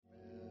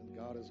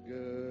God is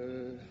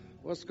good.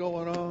 What's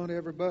going on,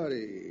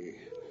 everybody?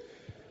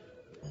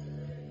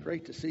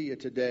 Great to see you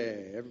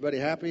today. Everybody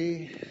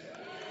happy?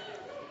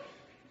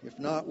 If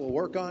not, we'll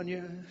work on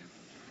you.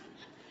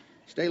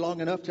 Stay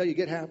long enough till you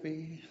get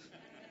happy.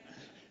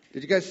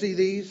 Did you guys see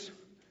these?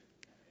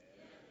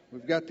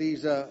 We've got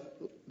these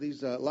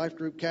life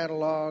group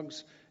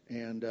catalogs,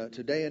 and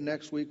today and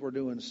next week we're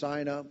doing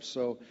sign-ups.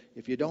 So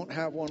if you don't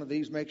have one of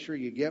these, make sure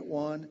you get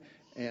one.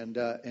 And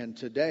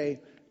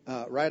today,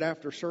 right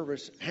after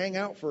service, hang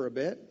out for a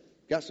bit.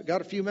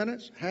 Got a few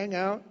minutes? Hang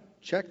out,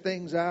 check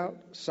things out,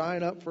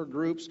 sign up for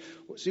groups.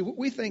 See,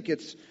 we think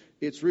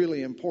it's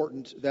really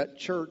important that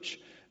church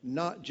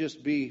not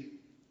just be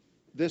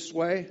this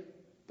way,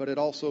 but it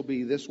also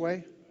be this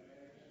way.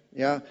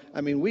 Yeah,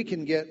 I mean, we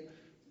can get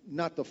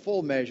not the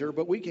full measure,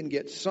 but we can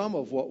get some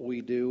of what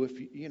we do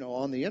if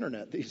on the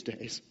internet these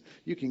days.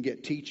 You can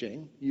get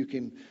teaching. You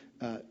can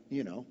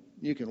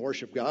you can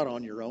worship God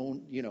on your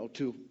own,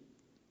 to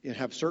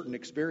have certain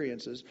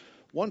experiences.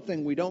 One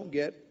thing we don't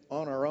get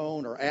on our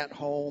own or at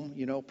home,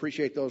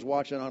 appreciate those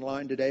watching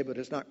online today, but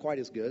it's not quite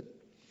as good.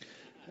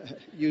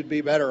 You'd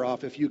be better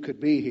off if you could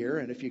be here,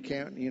 and if you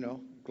can't,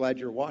 glad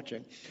you're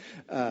watching.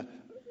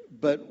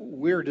 But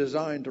we're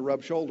designed to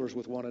rub shoulders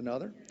with one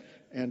another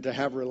and to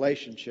have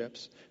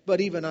relationships.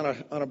 But even on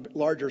a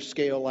larger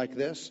scale like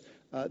this,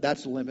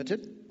 that's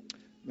limited,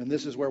 and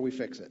this is where we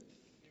fix it.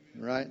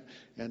 Right?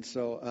 And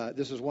so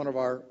this is one of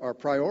our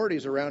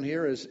priorities around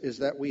here is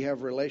that we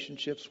have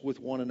relationships with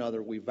one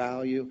another. We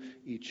value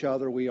each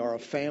other. We are a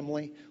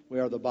family.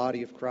 We are the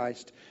body of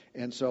Christ.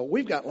 And so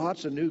we've got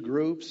lots of new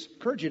groups.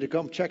 Encourage you to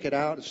come check it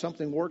out. If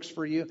something works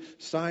for you,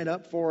 sign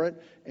up for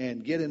it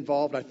and get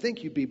involved. I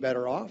think you'd be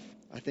better off.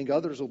 I think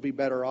others will be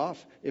better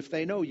off if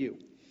they know you.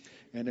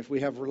 And if we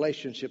have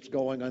relationships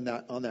going on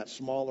that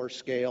smaller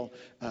scale,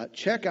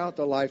 check out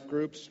the life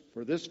groups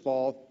for this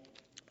fall.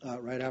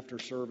 Right after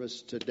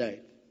service today.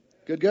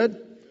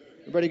 Good?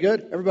 Everybody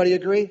good? Everybody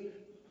agree?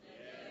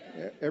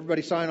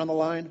 Everybody sign on the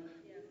line?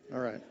 All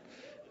right.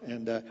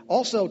 And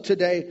also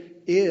today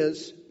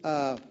is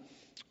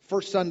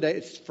First Sunday.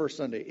 It's First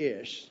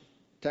Sunday-ish.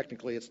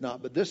 Technically it's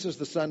not. But this is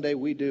the Sunday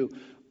we do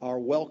our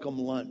welcome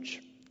lunch.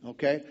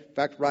 Okay? In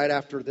fact, right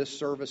after this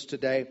service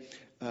today,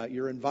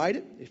 you're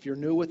invited. If you're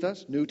new with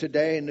us, new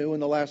today, new in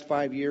the last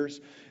 5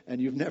 years, and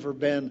you've never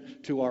been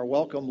to our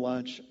welcome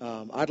lunch,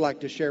 I'd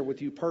like to share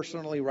with you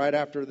personally right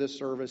after this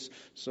service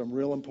some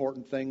real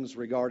important things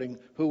regarding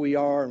who we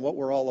are and what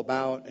we're all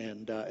about.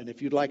 And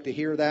if you'd like to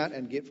hear that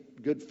and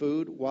get good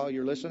food while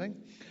you're listening,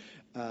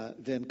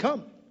 then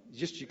come.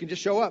 You can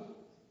just show up.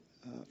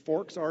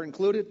 Forks are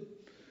included.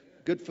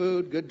 Good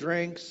food, good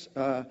drinks.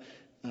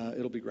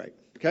 It'll be great.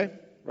 Okay?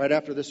 Right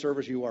after this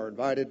service, you are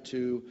invited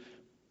to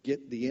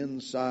get the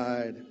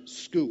inside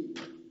scoop.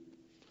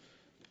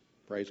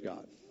 Praise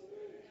God.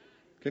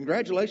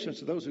 Congratulations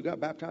to those who got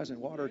baptized in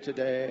water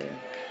today.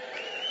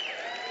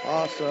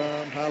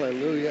 Awesome.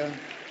 Hallelujah.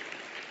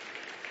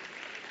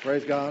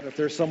 Praise God. If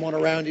there's someone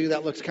around you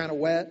that looks kind of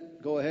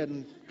wet, go ahead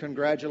and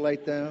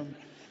congratulate them.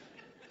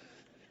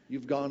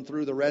 You've gone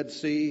through the Red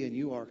Sea and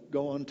you are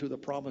going to the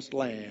promised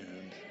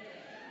land.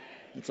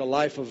 It's a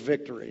life of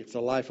victory. It's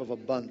a life of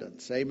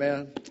abundance.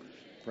 Amen.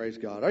 Praise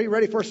God. Are you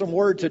ready for some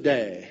word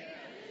today?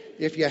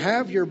 If you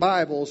have your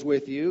Bibles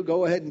with you,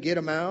 go ahead and get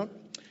them out.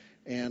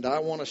 And I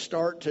want to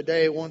start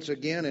today once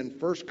again in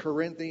 1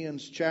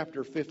 Corinthians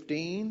chapter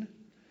 15.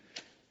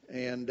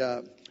 And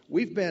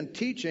we've been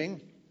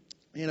teaching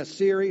in a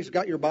series,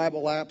 got your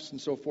Bible apps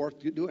and so forth,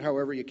 do it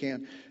however you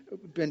can.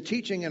 We've been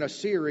teaching in a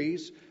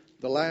series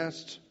the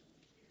last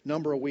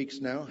number of weeks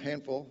now,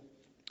 handful,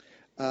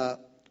 a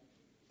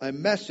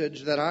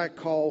message that I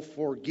call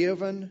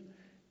Forgiven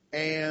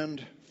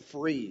and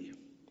Free.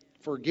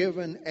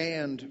 Forgiven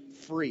and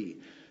free.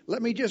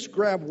 Let me just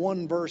grab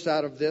one verse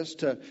out of this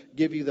to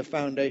give you the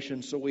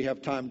foundation so we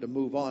have time to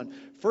move on.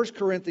 1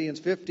 Corinthians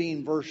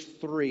 15 verse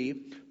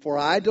 3, For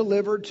I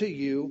delivered to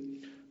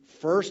you,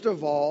 first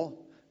of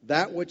all,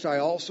 that which I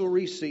also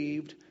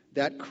received,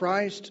 that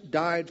Christ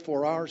died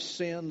for our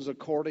sins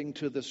according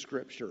to the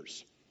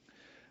Scriptures.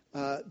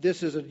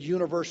 This is a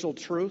universal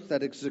truth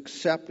that is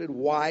accepted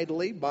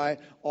widely by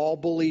all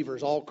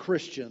believers, all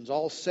Christians,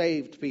 all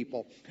saved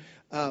people.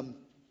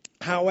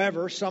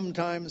 However,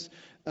 sometimes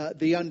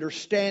the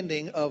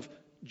understanding of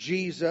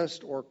Jesus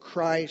or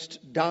Christ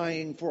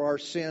dying for our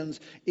sins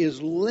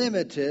is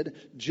limited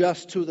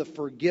just to the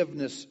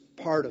forgiveness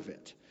part of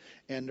it.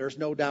 And there's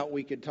no doubt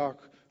we could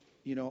talk,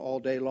 all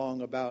day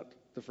long about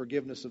the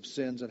forgiveness of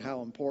sins and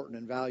how important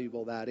and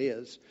valuable that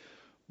is.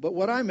 But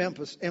what I'm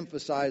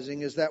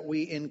emphasizing is that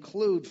we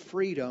include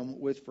freedom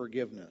with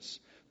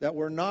forgiveness. That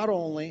we're not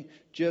only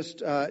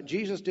just,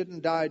 Jesus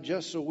didn't die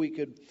just so we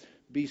could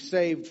be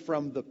saved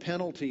from the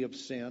penalty of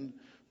sin,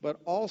 but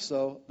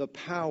also the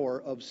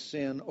power of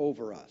sin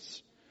over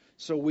us.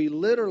 So we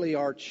literally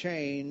are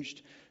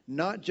changed,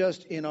 not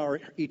just in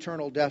our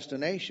eternal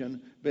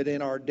destination, but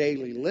in our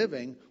daily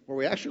living, where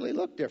we actually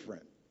look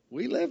different.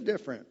 We live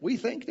different. We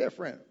think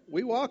different.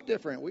 We walk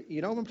different.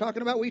 You know what I'm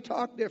talking about? We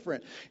talk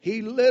different.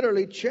 He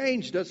literally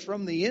changed us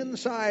from the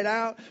inside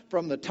out,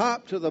 from the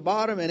top to the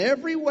bottom. In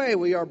every way,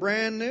 we are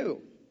brand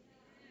new.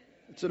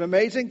 It's an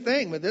amazing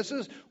thing, but this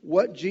is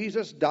what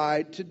Jesus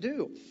died to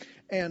do.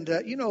 And,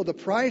 the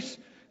price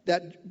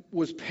that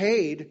was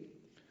paid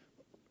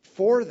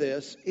for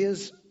this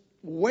is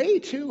way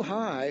too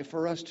high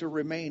for us to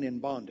remain in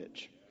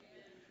bondage.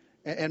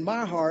 And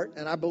my heart,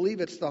 and I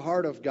believe it's the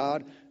heart of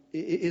God,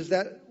 is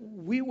that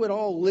we would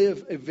all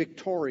live a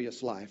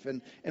victorious life.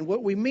 And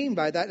what we mean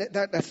by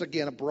that's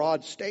again a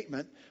broad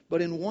statement,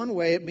 but in one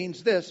way it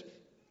means this,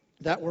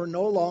 that we're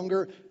no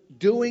longer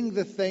doing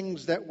the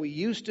things that we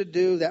used to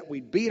do, that we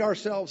beat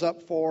ourselves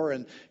up for,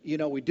 and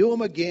we do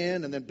them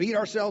again and then beat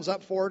ourselves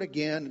up for it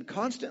again, and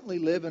constantly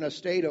live in a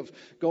state of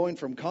going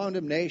from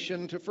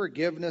condemnation to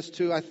forgiveness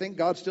to I think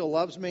God still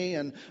loves me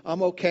and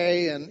I'm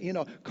okay,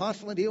 and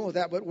constantly dealing with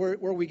that. But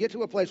where we get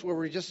to a place where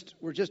we're just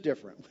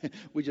different.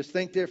 We just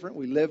think different,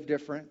 we live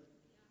different.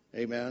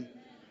 Amen.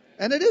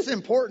 And it is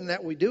important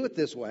that we do it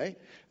this way.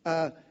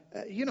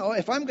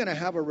 If I'm going to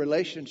have a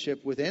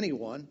relationship with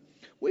anyone,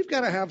 we've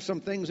got to have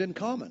some things in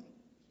common.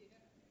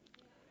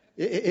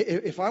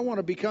 If I want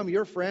to become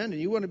your friend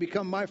and you want to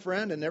become my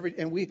friend,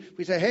 and we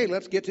say, hey,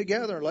 let's get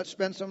together, let's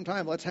spend some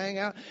time, let's hang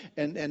out,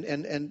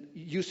 and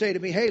you say to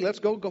me, hey, let's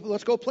go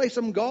play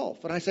some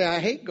golf, and I say I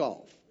hate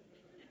golf.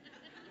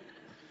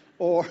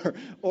 Or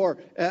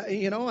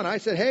and I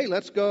said, hey,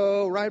 let's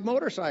go ride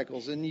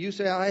motorcycles, and you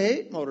say I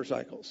hate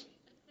motorcycles.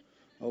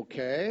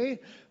 Okay,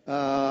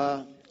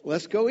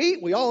 let's go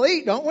eat. We all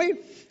eat, don't we?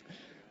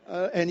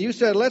 And you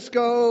said, let's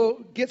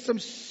go get some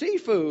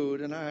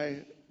seafood. And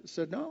I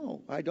said,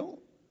 no, I don't.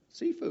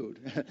 Seafood.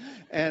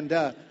 and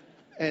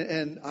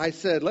I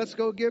said, let's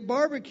go get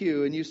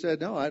barbecue. And you said,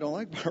 no, I don't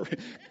like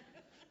barbecue.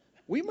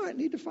 We might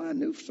need to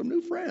find some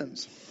new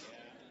friends.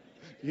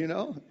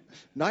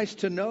 Nice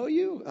to know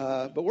you,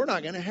 but we're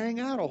not going to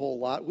hang out a whole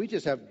lot. We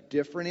just have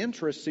different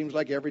interests, seems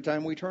like every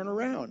time we turn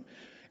around.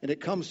 And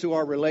it comes to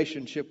our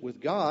relationship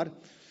with God.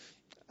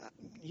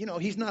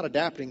 He's not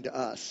adapting to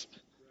us.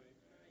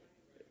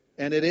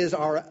 And it is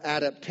our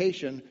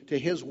adaptation to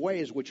His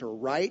ways, which are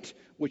right,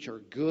 which are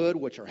good,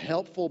 which are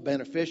helpful,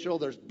 beneficial.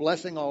 There's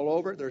blessing all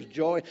over it. There's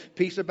joy,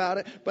 peace about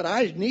it. But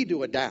I need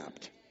to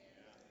adapt.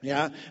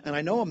 Yeah, and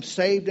I know I'm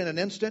saved in an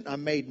instant.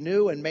 I'm made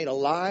new and made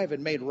alive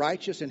and made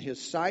righteous in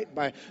His sight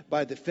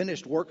by the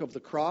finished work of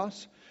the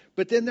cross.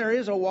 But then there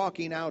is a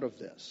walking out of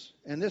this.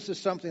 And this is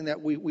something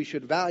that we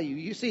should value.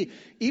 You see,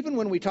 even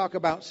when we talk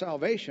about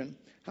salvation,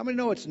 how many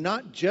know it's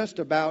not just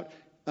about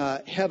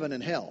heaven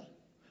and hell?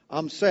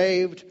 I'm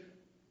saved,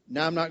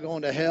 now I'm not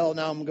going to hell,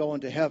 now I'm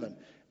going to heaven.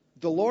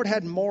 The Lord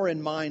had more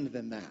in mind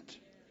than that.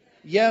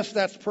 Yes,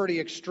 that's pretty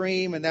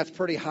extreme and that's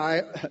pretty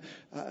high,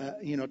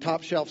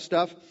 top shelf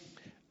stuff.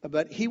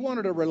 But He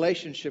wanted a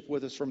relationship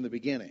with us from the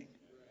beginning.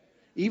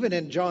 Even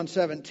in John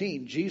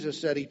 17,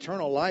 Jesus said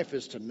eternal life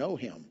is to know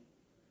Him.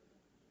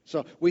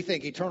 So we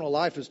think eternal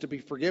life is to be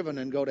forgiven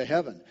and go to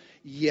heaven.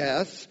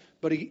 Yes,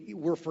 but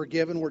we're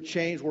forgiven, we're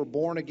changed, we're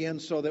born again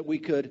so that we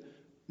could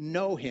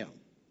know Him.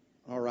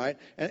 All right?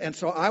 And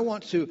so I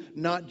want to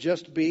not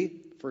just be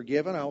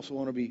forgiven, I also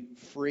want to be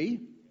free.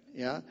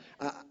 Yeah?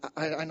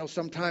 I know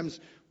sometimes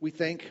we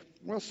think,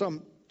 well,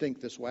 some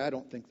think this way. I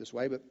don't think this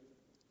way, but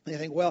they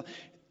think, well,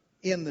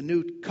 in the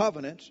new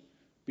covenant,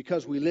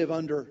 because we live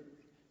under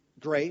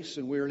grace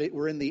and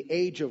we're in the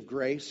age of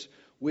grace,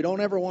 we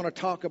don't ever want to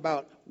talk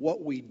about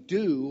what we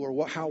do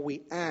or how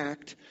we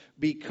act,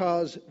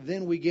 because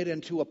then we get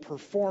into a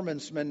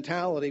performance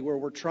mentality where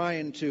we're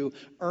trying to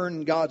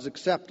earn God's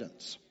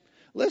acceptance.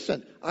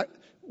 Listen,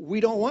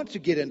 we don't want to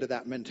get into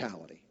that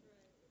mentality.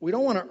 We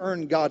don't want to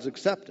earn God's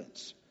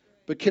acceptance.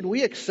 But can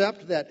we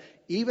accept that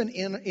even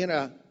in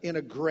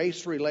a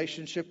grace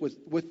relationship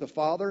with the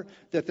Father,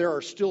 that there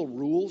are still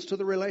rules to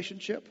the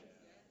relationship?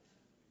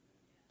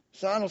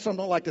 So I know some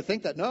don't like to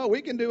think that. No,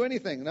 we can do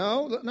anything.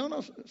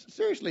 No.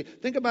 Seriously,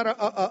 think about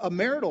a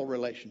marital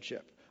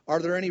relationship. Are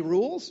there any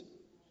rules?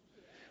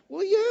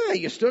 Well, yeah,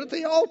 you stood at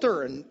the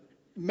altar and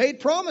made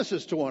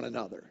promises to one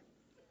another.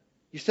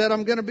 You said,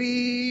 I'm going to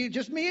be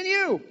just me and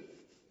you.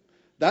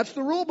 That's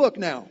the rule book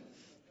now.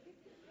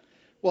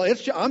 Well,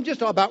 I'm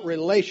just about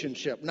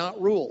relationship,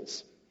 not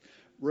rules.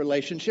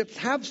 Relationships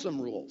have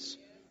some rules.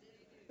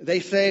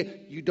 They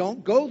say you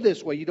don't go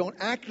this way, you don't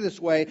act this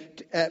way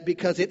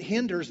because it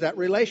hinders that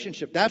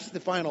relationship. That's the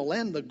final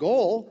end, the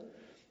goal.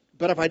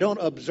 But if I don't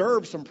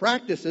observe some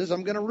practices,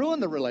 I'm going to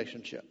ruin the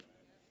relationship.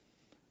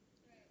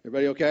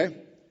 Everybody okay?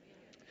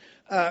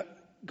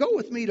 Go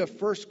with me to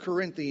 1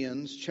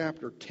 Corinthians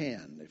chapter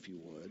 10, if you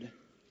would.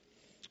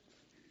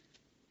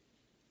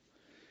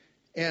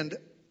 And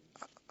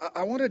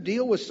I want to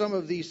deal with some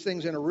of these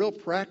things in a real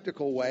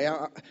practical way.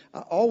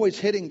 Always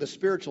hitting the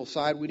spiritual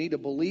side, we need to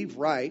believe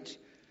right.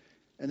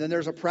 And then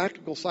there's a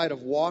practical side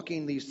of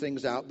walking these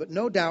things out. But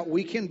no doubt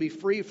we can be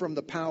free from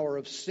the power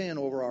of sin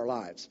over our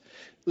lives.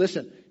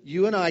 Listen,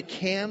 you and I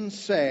can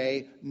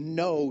say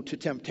no to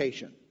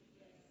temptation.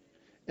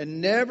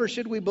 And never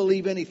should we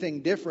believe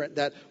anything different,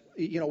 that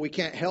we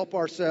can't help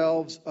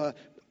ourselves.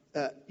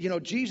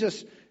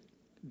 Jesus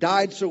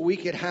died so we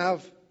could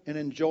have and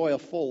enjoy a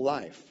full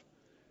life.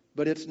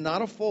 But it's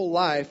not a full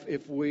life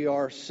if we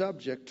are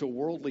subject to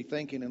worldly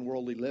thinking and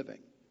worldly living.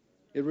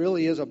 It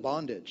really is a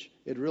bondage.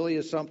 It really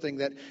is something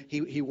that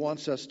He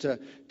wants us to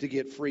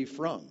get free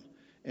from.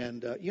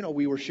 And,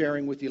 we were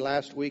sharing with you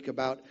last week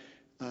about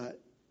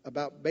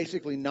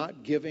basically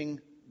not giving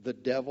the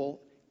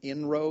devil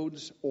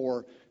inroads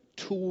or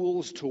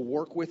tools to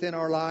work within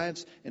our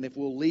lives. And if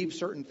we'll leave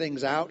certain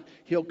things out,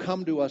 he'll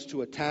come to us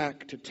to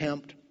attack, to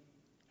tempt,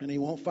 and he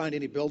won't find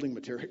any building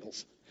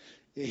materials.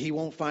 He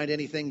won't find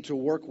anything to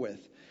work with.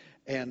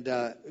 And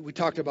we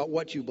talked about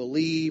what you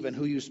believe and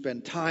who you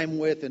spend time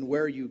with and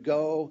where you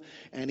go,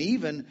 and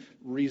even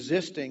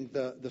resisting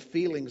the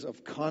feelings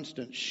of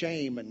constant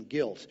shame and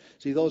guilt.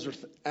 See, those are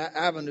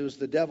avenues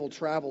the devil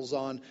travels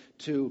on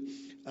to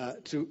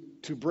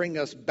bring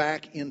us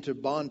back into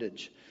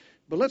bondage.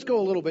 But let's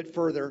go a little bit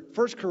further.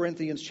 1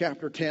 Corinthians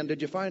chapter 10.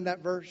 Did you find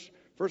that verse?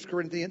 1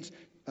 Corinthians,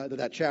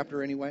 that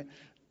chapter anyway.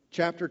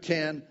 Chapter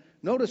 10.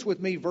 Notice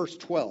with me verse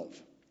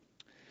 12.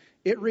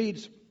 It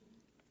reads,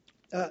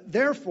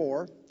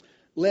 therefore,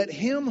 let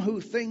him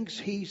who thinks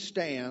he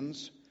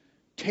stands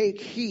take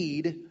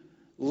heed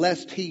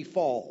lest he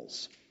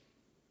falls.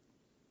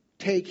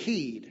 Take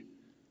heed.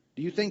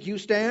 Do you think you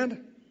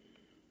stand?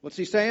 What's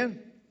he saying?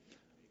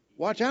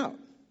 Watch out.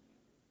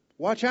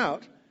 Watch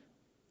out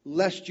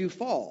lest you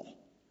fall.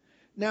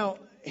 Now,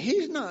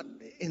 he's not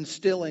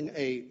instilling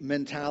a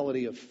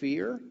mentality of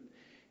fear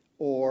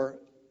or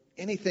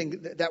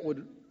anything that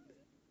would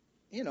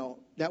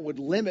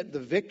limit the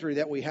victory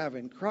that we have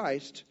in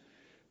Christ.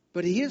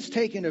 But he is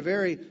taking a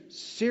very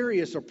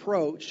serious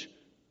approach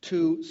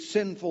to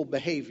sinful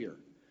behavior,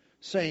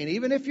 saying,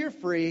 even if you're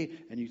free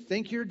and you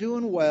think you're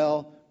doing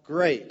well,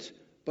 great,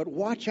 but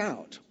watch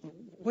out.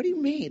 What do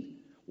you mean?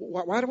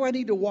 Why do I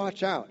need to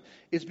watch out?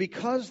 It's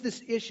because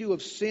this issue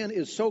of sin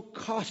is so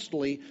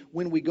costly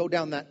when we go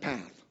down that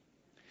path.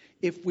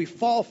 If we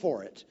fall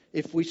for it,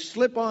 if we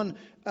slip on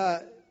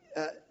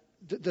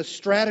the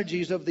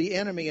strategies of the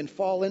enemy and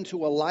fall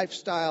into a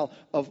lifestyle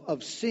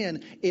of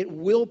sin, it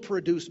will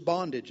produce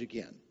bondage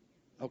again.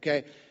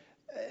 Okay?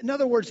 In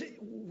other words,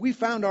 we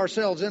found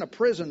ourselves in a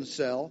prison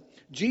cell.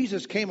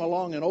 Jesus came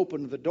along and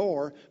opened the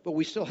door, but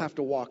we still have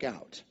to walk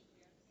out.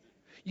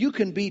 You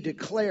can be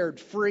declared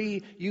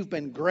free. You've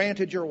been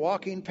granted your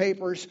walking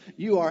papers.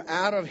 You are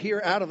out of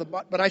here,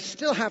 but I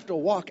still have to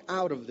walk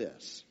out of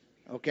this.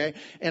 Okay?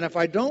 And if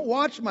I don't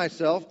watch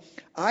myself,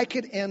 I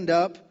could end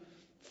up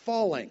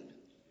falling.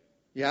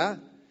 Yeah?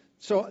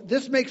 So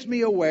this makes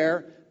me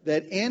aware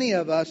that any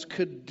of us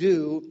could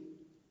go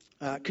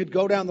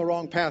down the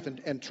wrong path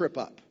and trip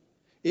up.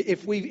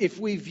 If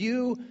we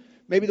view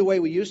maybe the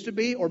way we used to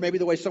be, or maybe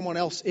the way someone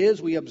else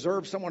is, we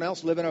observe someone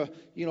else living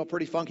a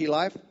pretty funky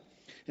life,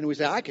 and we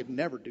say, I could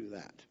never do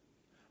that.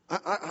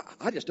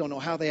 I just don't know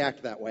how they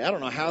act that way. I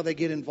don't know how they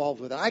get involved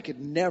with it. I could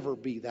never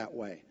be that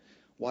way.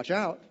 Watch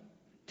out.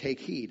 Take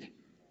heed.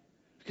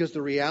 Because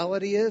the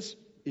reality is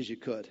you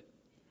could.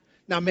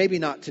 Now, maybe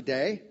not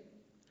today.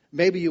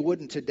 Maybe you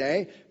wouldn't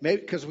today.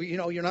 Maybe because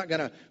you're not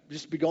going to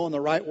just be going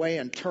the right way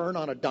and turn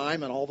on a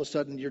dime and all of a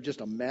sudden you're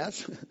just a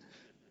mess.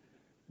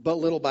 But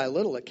little by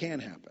little it can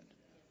happen.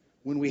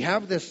 When we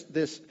have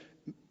this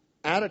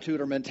attitude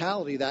or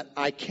mentality that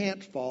I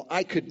can't fall,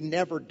 I could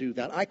never do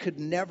that, I could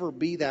never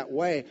be that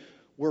way,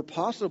 we're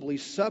possibly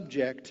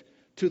subject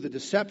to the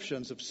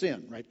deceptions of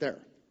sin right there.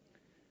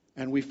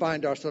 And we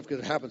find ourselves,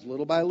 because it happens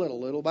little by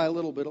little,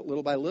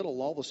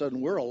 all of a sudden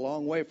we're a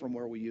long way from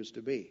where we used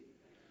to be.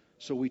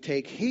 So we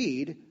take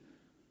heed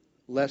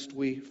lest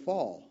we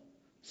fall.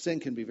 Sin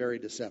can be very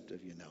deceptive,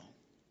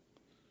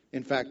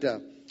 In fact,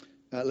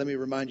 let me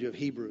remind you of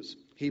Hebrews.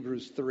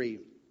 Hebrews 3,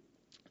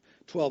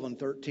 12 and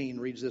 13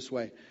 reads this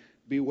way.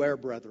 Beware,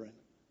 brethren,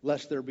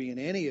 lest there be in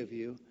any of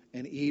you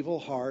an evil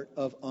heart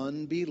of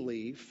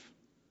unbelief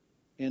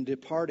in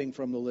departing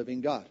from the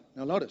living God.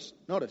 Now notice.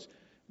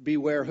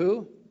 Beware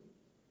who?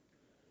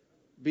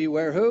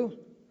 Beware who?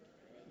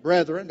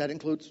 Brethren. That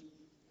includes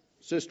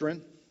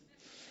sisterin.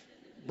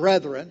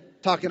 Brethren.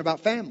 Talking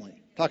about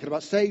family. Talking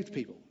about saved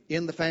people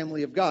in the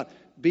family of God.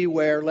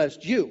 Beware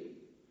lest you.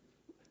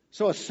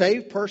 So a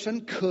saved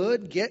person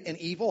could get an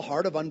evil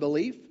heart of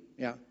unbelief.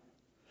 Yeah.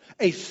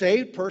 A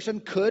saved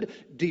person could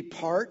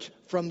depart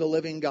from the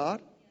living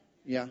God.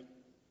 Yeah.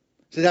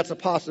 See, that's a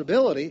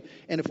possibility.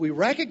 And if we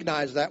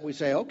recognize that, we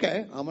say,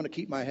 okay, I'm going to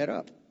keep my head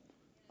up.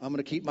 I'm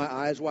going to keep my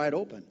eyes wide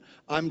open.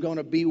 I'm going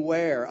to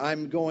beware.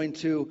 I'm going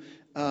to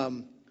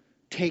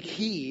take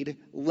heed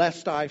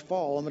lest I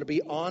fall. I'm going to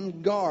be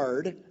on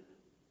guard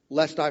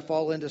lest I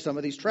fall into some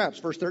of these traps.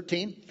 Verse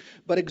 13,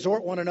 but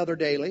exhort one another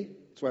daily.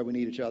 That's why we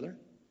need each other.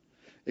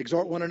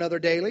 Exhort one another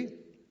daily.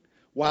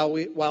 While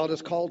it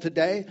is called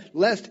today,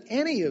 lest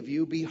any of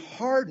you be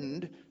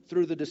hardened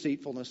through the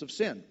deceitfulness of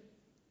sin.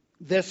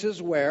 This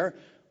is where,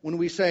 when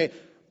we say,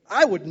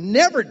 I would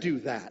never do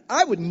that.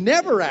 I would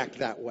never act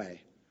that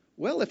way.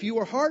 Well, if you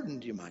were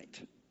hardened, you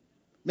might.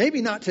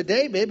 Maybe not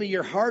today. Maybe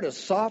your heart is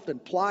soft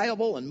and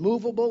pliable and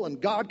movable, and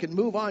God can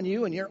move on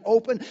you, and you're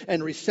open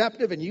and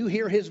receptive, and you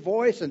hear His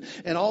voice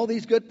and all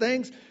these good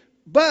things.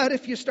 But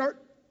if you start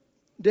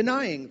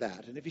denying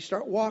that, and if you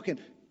start walking,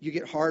 you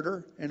get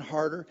harder and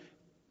harder.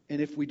 And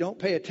if we don't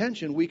pay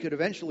attention, we could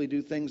eventually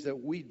do things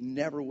that we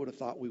never would have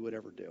thought we would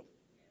ever do.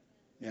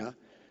 Yeah?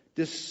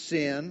 This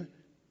sin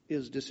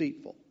is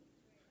deceitful.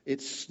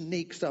 It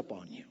sneaks up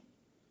on you.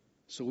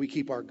 So we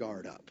keep our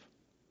guard up.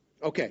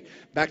 Okay,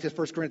 back to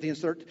 1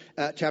 Corinthians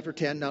chapter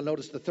 10. Now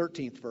notice the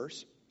 13th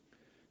verse.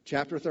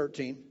 Chapter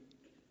 13.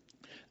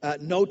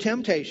 No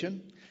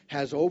temptation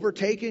has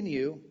overtaken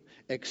you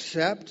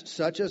except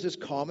such as is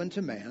common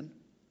to man.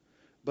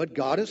 But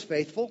God is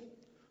faithful,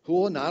 who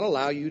will not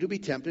allow you to be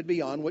tempted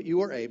beyond what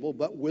you are able,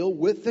 but will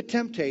with the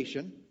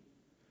temptation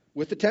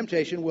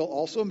will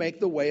also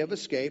make the way of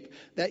escape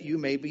that you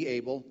may be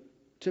able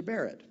to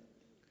bear it.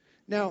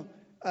 Now,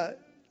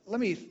 let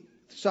me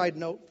side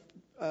note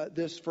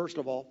this first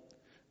of all.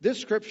 This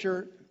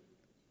scripture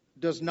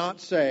does not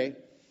say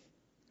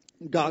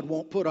God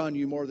won't put on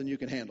you more than you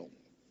can handle.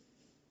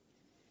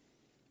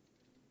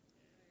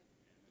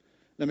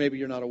 Now, maybe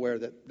you're not aware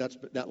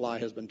that lie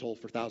has been told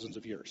for thousands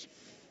of years.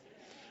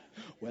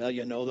 Well,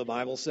 the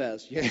Bible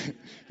says. Yeah,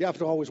 you have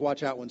to always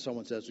watch out when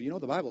someone says, well,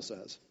 the Bible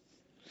says.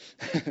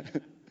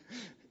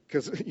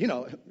 Because,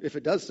 if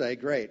it does say,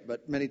 great,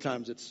 but many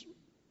times it's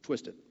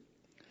twisted.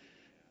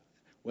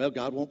 Well,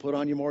 God won't put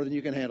on you more than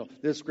you can handle.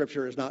 This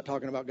scripture is not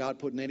talking about God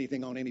putting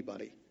anything on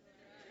anybody.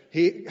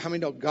 How many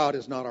know God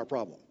is not our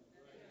problem?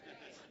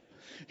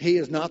 He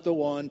is not the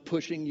one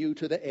pushing you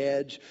to the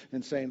edge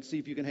and saying, see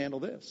if you can handle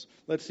this.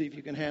 Let's see if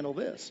you can handle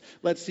this.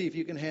 Let's see if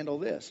you can handle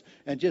this.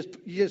 And just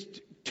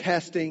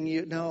testing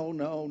you.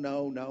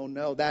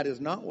 No. That is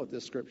not what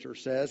this scripture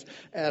says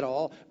at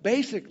all.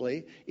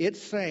 Basically,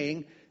 it's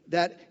saying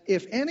that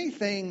if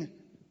anything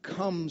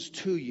comes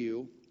to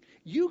you,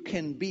 you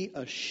can be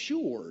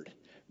assured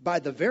by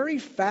the very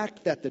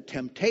fact that the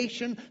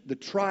temptation, the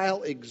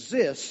trial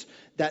exists,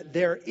 that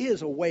there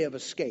is a way of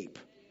escape.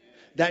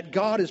 That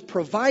God is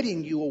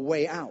providing you a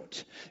way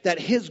out. That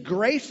His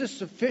grace is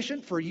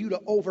sufficient for you to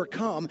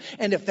overcome.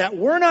 And if that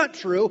were not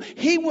true,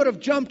 He would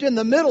have jumped in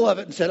the middle of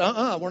it and said,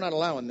 we're not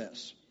allowing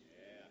this.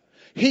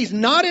 He's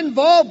not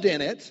involved in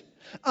it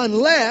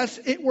unless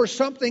it were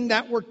something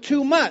that were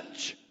too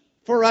much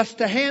for us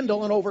to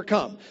handle and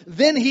overcome.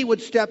 Then He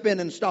would step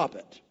in and stop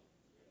it.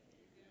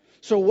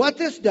 So what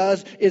this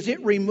does is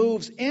it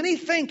removes any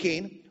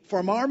thinking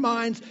from our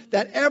minds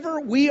that ever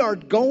we are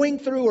going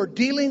through or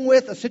dealing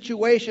with a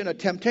situation, a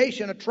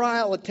temptation, a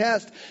trial, a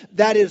test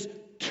that is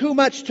too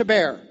much to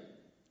bear.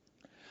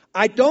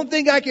 I don't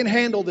think I can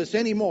handle this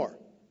anymore.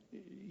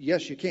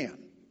 Yes, you can.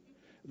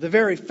 The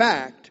very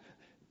fact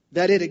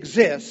that it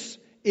exists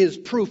is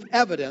proof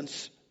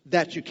evidence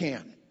that you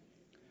can.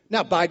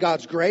 Now, by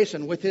God's grace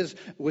and with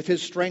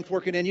His strength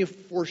working in you,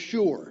 for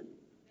sure.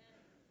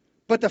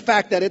 But the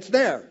fact that it's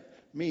there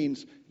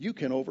means you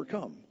can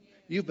overcome.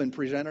 You've been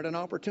presented an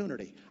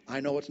opportunity.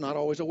 I know it's not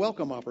always a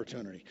welcome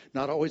opportunity,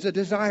 not always a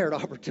desired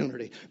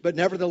opportunity, but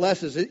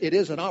nevertheless, it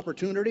is an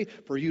opportunity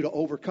for you to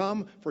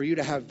overcome, for you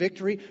to have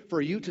victory,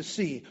 for you to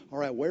see, all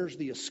right, where's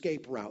the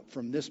escape route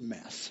from this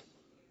mess?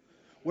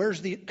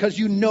 Because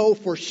you know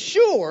for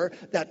sure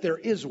that there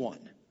is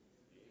one.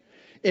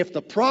 If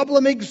the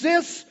problem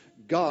exists,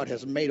 God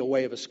has made a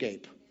way of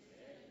escape.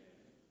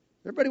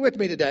 Everybody with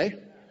me today?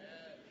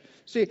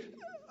 See,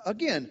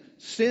 again,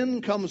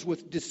 sin comes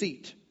with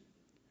deceit.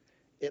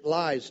 It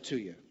lies to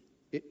you.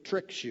 It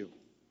tricks you.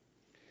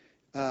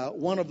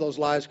 One of those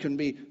lies can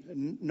be,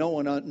 no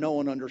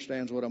one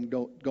understands what I'm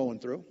going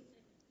through.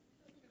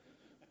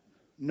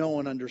 No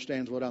one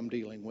understands what I'm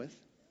dealing with.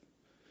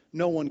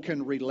 No one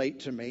can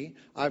relate to me.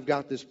 I've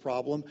got this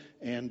problem,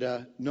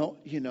 and no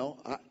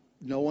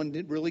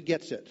one really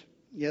gets it.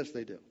 Yes,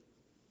 they do.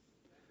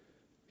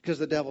 Because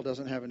the devil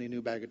doesn't have any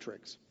new bag of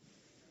tricks.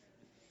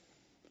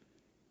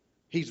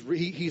 He's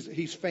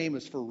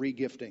famous for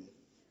regifting.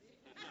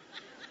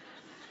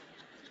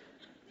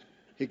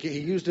 He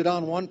used it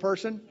on one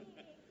person.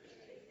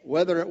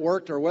 Whether it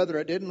worked or whether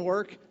it didn't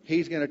work,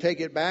 he's going to take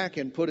it back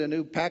and put a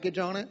new package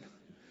on it.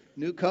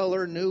 New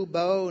color, new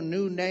bow,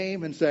 new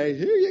name, and say,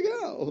 here you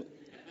go.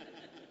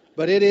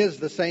 But it is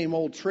the same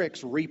old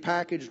tricks,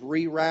 repackaged,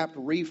 rewrapped,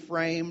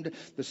 reframed,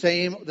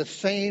 the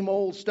same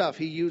old stuff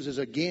he uses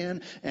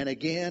again and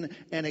again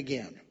and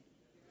again.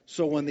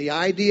 So when the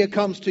idea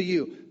comes to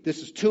you,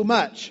 this is too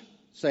much,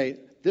 say,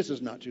 this is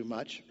not too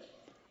much.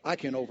 I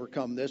can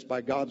overcome this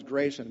by God's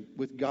grace and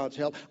with God's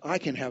help. I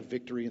can have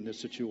victory in this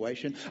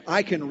situation.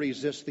 I can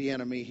resist the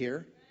enemy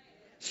here.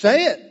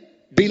 Say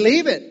it.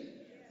 Believe it.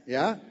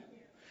 Yeah?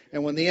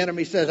 And when the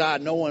enemy says,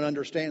 no one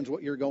understands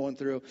what you're going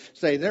through,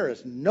 say, there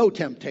is no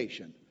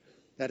temptation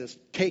that has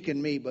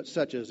taken me but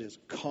such as is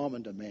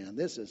common to man.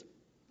 This is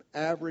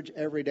average,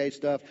 everyday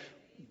stuff,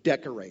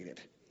 decorated.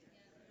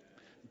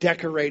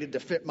 Decorated to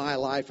fit my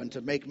life and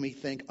to make me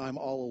think I'm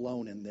all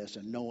alone in this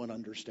and no one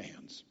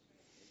understands.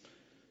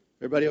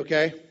 Everybody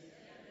okay?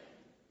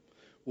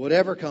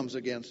 Whatever comes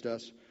against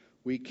us,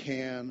 we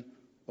can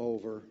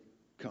overcome.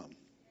 come.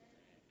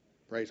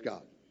 Praise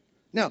God.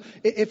 Now,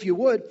 if you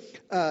would,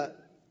 let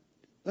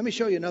me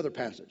show you another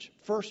passage.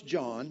 1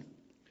 John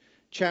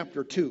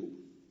chapter 2.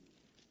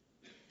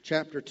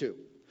 Chapter 2.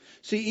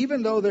 See,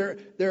 even though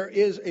there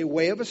is a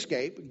way of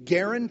escape,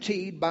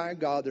 guaranteed by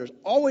God, there's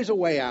always a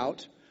way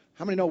out.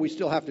 How many know we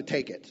still have to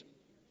take it?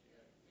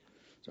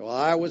 So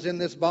I was in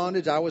this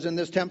bondage, I was in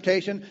this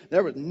temptation.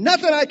 There was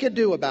nothing I could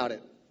do about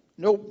it.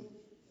 Nope,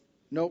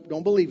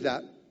 don't believe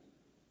that.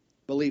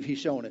 Believe He's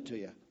showing it to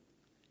you.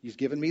 He's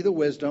given me the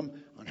wisdom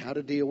on how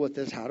to deal with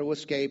this, how to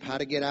escape, how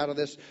to get out of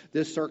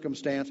this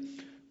circumstance.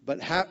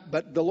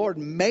 But the Lord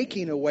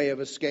making a way of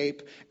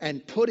escape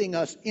and putting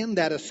us in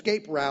that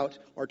escape route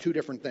are two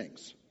different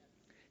things.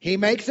 He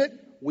makes it,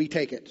 we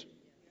take it.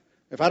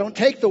 If I don't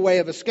take the way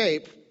of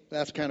escape,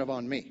 that's kind of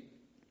on me.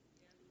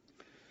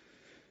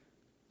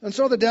 And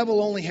so the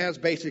devil only has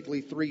basically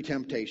 3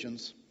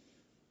 temptations.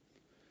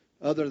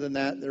 Other than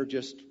that, they're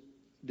just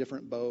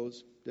different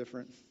bows,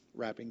 different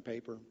wrapping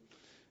paper,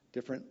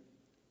 different,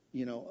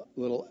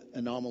 little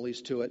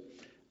anomalies to it.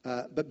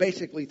 But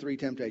basically 3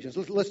 temptations.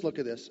 Let's look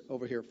at this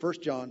over here. 1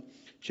 John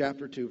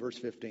chapter 2, verse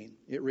 15.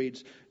 It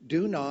reads,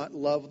 "Do not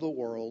love the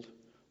world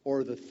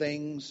or the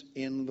things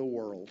in the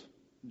world."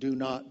 Do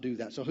not do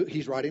that. So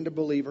he's writing to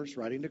believers,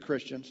 writing to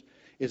Christians.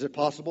 Is it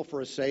possible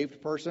for a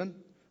saved person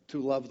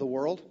to love the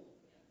world?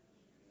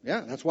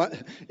 Yeah, that's why.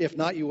 If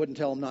not, you wouldn't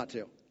tell them not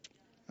to.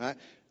 Right?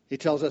 He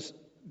tells us,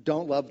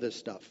 don't love this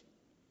stuff.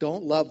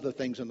 Don't love the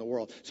things in the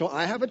world. So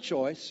I have a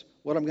choice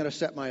what I'm going to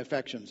set my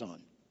affections on.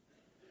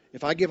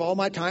 If I give all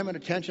my time and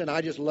attention,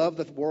 I just love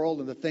the world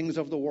and the things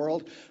of the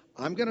world,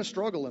 I'm going to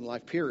struggle in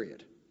life,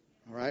 period.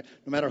 All right?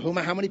 No matter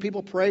how many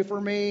people pray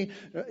for me,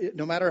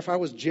 no matter if I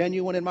was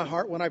genuine in my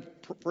heart when I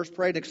first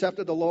prayed and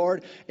accepted the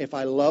Lord, if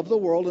I love the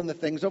world and the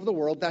things of the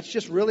world, that's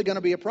just really going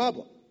to be a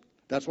problem.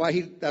 That's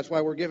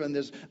why we're given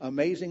this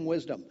amazing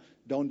wisdom.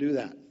 Don't do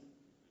that.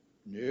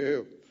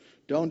 No,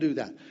 don't do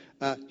that.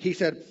 He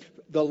said,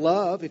 the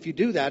love, if you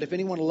do that, if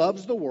anyone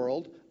loves the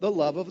world, the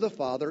love of the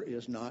Father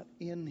is not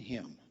in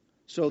him.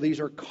 So these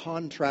are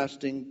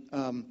contrasting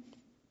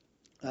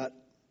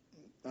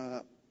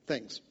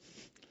things.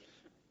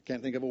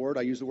 Can't think of a word.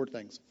 I use the word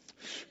things.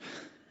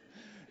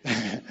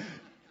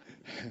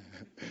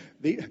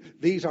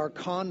 These are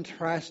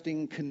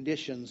contrasting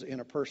conditions in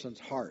a person's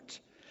heart.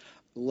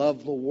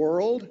 Love the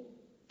world,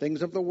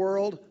 things of the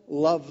world,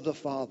 love the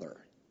Father.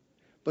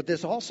 But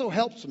this also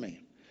helps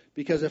me,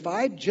 because if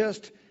I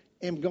just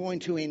am going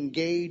to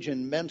engage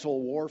in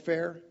mental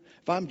warfare,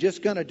 if I'm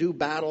just going to do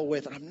battle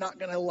with, I'm not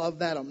going to love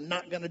that, I'm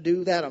not going to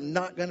do that, I'm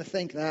not going to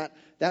think that,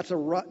 that's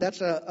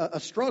a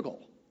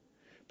struggle.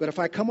 But if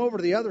I come over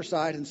to the other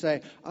side and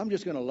say, I'm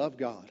just going to love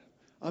God,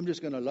 I'm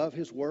just going to love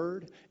His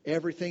Word,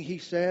 everything He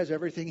says,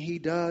 everything He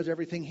does,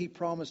 everything He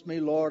promised me,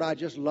 Lord, I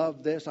just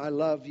love this, I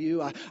love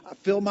you, I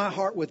fill my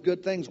heart with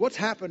good things. What's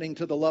happening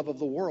to the love of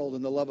the world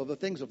and the love of the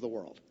things of the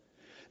world?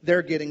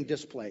 They're getting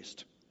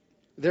displaced.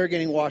 They're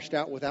getting washed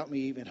out without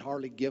me even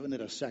hardly giving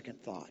it a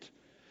second thought.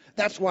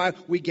 That's why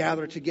we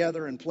gather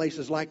together in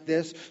places like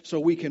this, so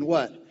we can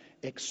what?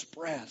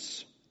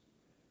 Express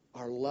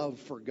our love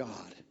for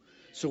God.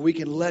 So we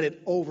can let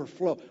it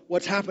overflow.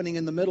 What's happening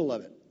in the middle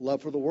of it?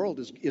 Love for the world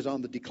is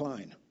on the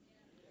decline.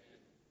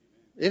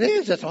 It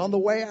is. It's on the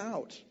way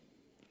out.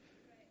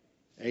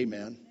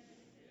 Amen.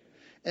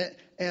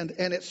 And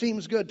it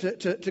seems good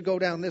to go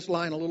down this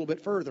line a little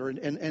bit further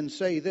and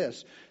say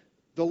this.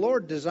 The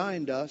Lord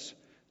designed us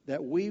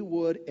that we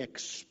would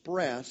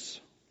express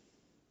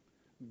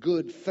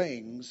good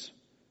things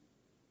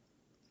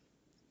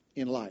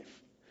in life.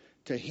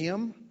 To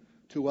Him,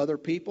 to other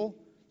people.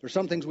 There's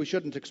some things we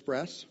shouldn't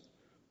express.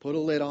 Put a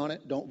lid on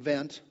it. Don't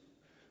vent.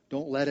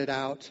 Don't let it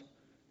out.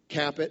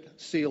 Cap it.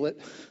 Seal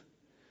it.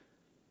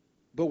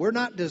 But we're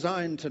not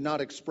designed to not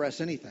express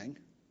anything.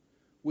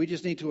 We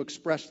just need to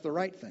express the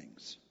right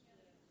things.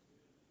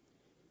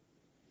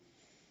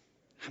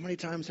 How many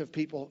times have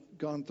people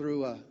gone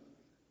through a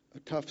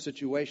tough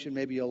situation?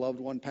 Maybe a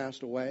loved one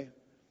passed away.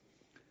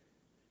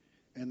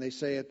 And they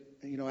say it,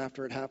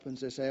 after it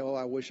happens, they say, oh,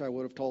 I wish I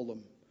would have told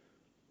them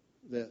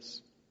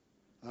this.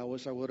 I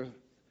wish I would have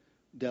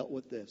dealt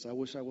with this. I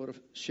wish I would have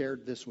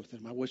shared this with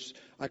them. I wish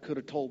I could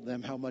have told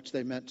them how much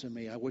they meant to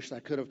me. I wish I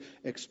could have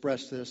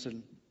expressed this.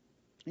 And,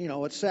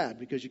 it's sad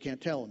because you can't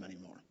tell them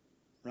anymore,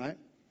 right?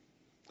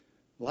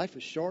 Life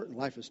is short and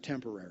life is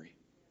temporary.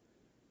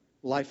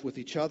 Life with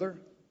each other,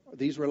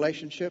 these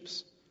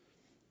relationships,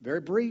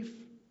 very brief,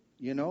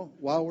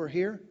 while we're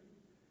here.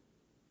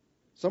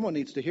 Someone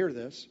needs to hear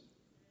this.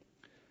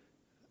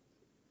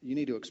 You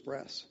need to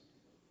express.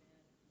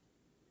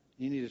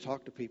 You need to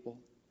talk to people.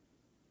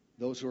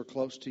 Those who are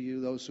close to you,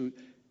 those who,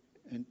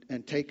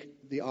 and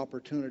take the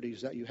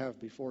opportunities that you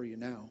have before you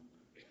now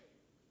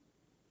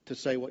to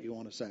say what you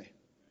want to say.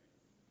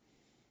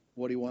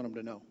 What do you want them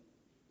to know?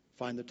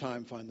 Find the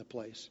time, find the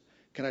place.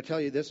 Can I tell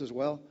you this as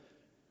well?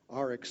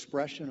 Our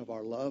expression of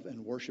our love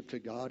and worship to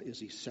God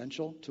is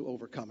essential to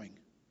overcoming.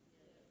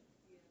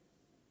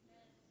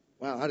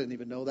 Wow, I didn't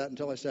even know that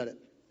until I said it.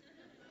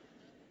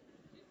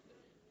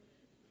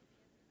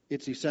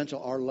 It's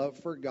essential. Our love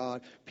for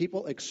God.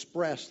 People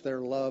express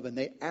their love and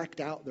they act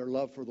out their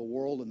love for the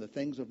world and the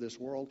things of this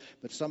world.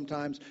 But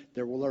sometimes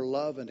their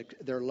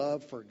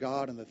love for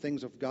God and the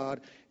things of God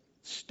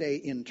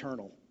stay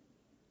internal.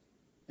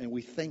 And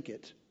we think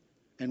it.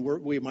 And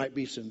we might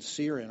be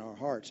sincere in our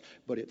hearts,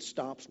 but it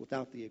stops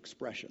without the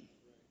expression.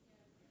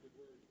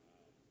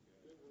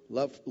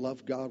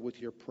 Love God with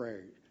your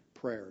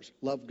prayers.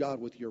 Love God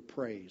with your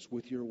praise,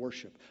 with your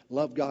worship.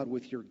 Love God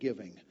with your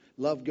giving.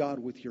 Love God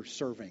with your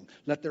serving.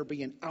 Let there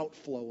be an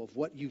outflow of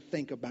what you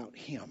think about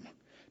Him.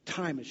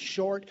 Time is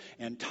short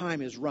and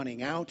time is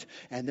running out,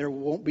 and there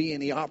won't be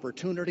any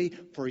opportunity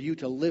for you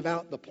to live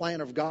out the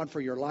plan of God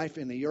for your life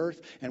in the earth.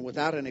 And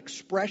without an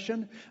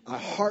expression, a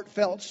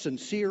heartfelt,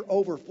 sincere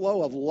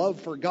overflow of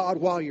love for God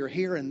while you're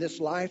here in this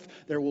life,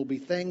 there will be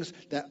things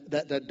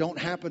that don't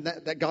happen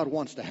that God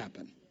wants to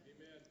happen.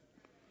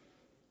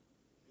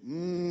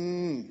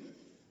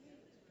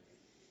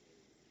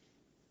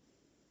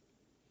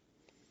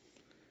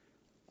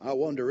 I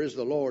wonder, is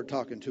the Lord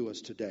talking to us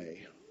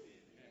today?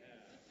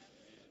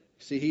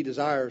 See, He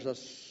desires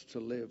us to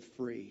live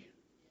free.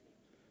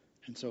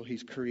 And so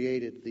He's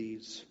created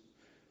these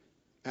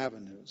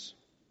avenues,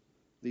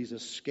 these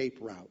escape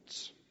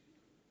routes.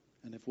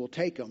 And if we'll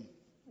take them,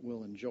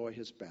 we'll enjoy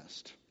His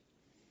best.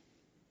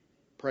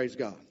 Praise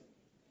God.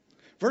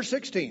 Verse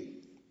 16.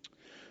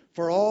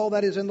 For all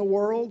that is in the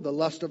world, the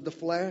lust of the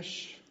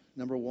flesh,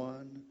 number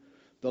 1.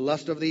 The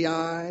lust of the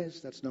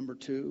eyes, that's number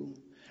 2.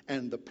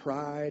 And the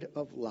pride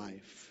of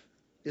life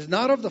is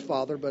not of the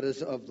Father, but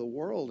is of the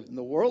world. And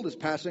the world is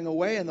passing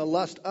away and the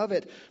lust of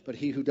it. But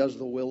he who does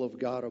the will of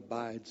God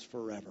abides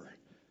forever.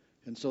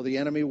 And so the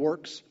enemy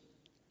works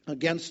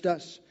against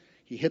us.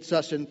 He hits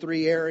us in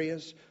 3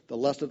 areas. The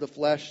lust of the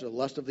flesh, the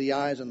lust of the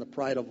eyes, and the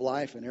pride of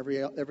life. And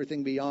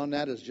everything beyond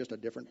that is just a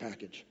different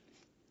package.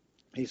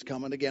 He's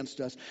coming against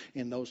us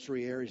in those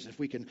 3 areas. If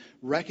we can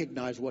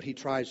recognize what he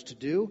tries to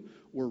do,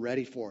 we're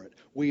ready for it.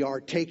 We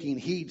are taking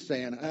heed,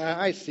 saying,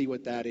 I see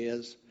what that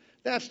is.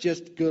 That's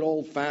just good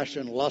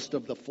old-fashioned lust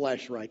of the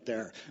flesh right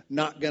there.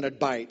 Not going to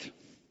bite.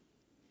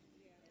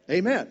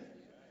 Amen.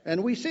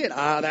 And we see it.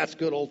 That's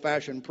good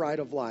old-fashioned pride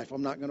of life.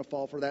 I'm not going to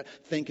fall for that,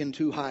 thinking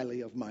too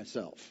highly of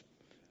myself.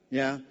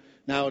 Yeah?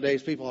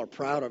 Nowadays, people are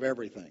proud of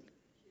everything.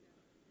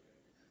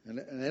 And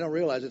they don't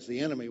realize it's the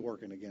enemy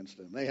working against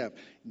them. They have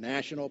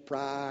national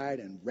pride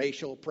and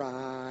racial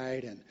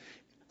pride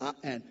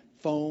and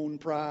phone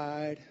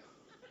pride.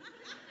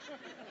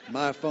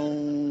 My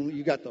phone,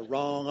 you got the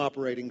wrong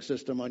operating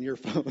system on your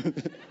phone.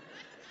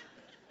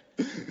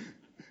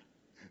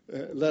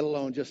 Let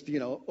alone just,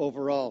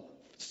 overall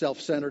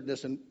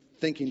self-centeredness and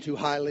thinking too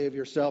highly of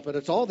yourself. And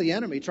it's all the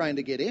enemy trying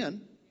to get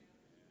in.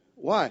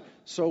 Why?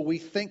 So we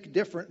think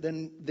different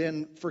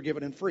than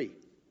forgiven and free.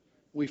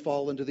 We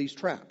fall into these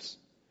traps.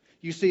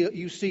 You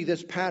see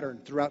this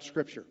pattern throughout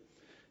Scripture.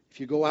 If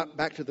you go out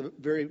back to the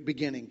very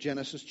beginning,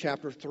 Genesis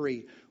chapter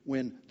 3,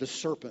 when the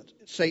serpent,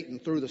 Satan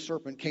through the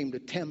serpent came to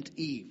tempt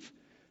Eve.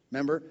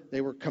 Remember,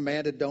 they were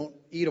commanded, don't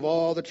eat of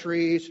all the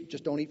trees,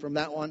 just don't eat from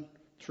that one,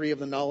 tree of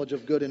the knowledge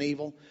of good and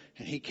evil.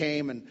 And he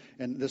came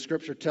and the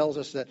Scripture tells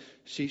us that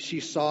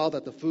she saw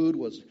that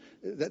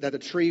that the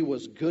tree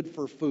was good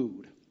for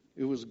food.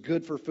 It was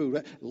good for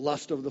food.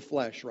 Lust of the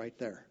flesh right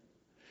there.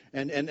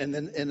 And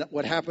then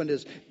what happened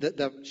is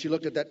that she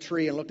looked at that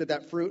tree and looked at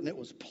that fruit, and it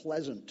was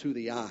pleasant to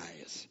the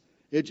eyes.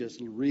 It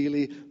just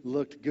really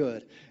looked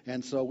good.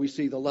 And so we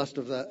see the lust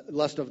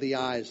of the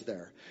eyes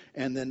there.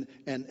 And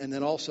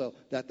then also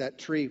that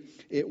tree,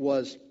 it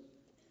was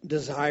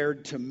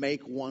desired to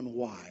make one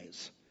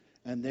wise.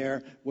 And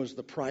there was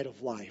the pride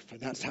of life. And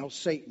that's how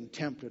Satan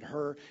tempted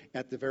her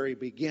at the very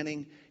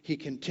beginning. He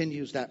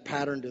continues that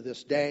pattern to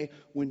this day.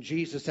 When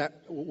Jesus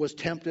was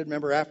tempted,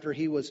 remember after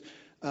he was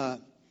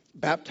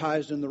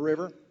baptized in the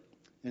river,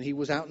 and he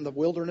was out in the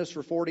wilderness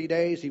for 40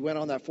 days. He went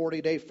on that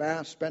 40-day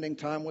fast, spending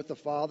time with the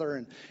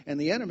Father, and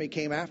the enemy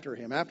came after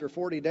him. After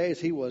 40 days,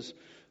 he was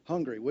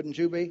hungry, wouldn't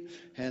you be?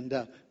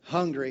 And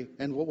hungry.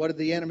 And what did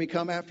the enemy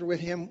come after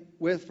him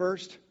with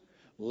first?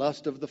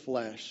 Lust of the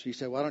flesh. He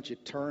said, why don't you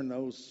turn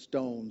those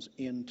stones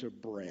into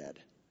bread?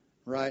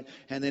 Right?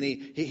 And then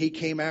he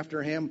came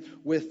after him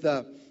with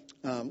the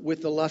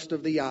lust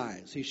of the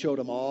eyes. He showed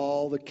him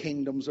all the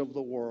kingdoms of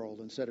the world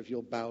and said, if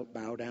you'll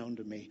bow down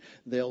to me,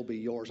 they'll be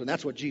yours. And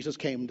that's what Jesus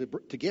came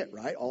to get,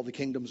 right? All the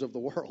kingdoms of the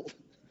world.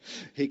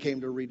 He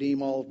came to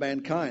redeem all of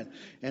mankind.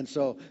 And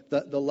so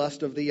the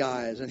lust of the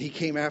eyes. And he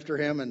came after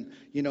him, and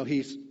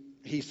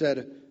he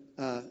said,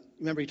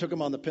 remember, he took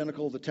him on the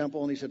pinnacle of the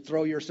temple and he said,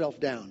 throw yourself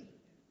down.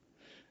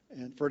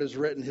 And for it is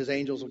written, his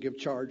angels will give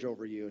charge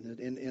over you.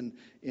 And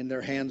in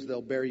their hands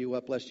they'll bear you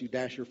up, lest you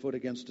dash your foot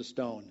against a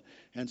stone.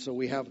 And so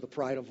we have the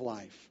pride of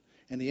life.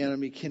 And the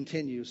enemy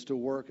continues to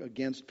work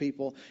against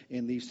people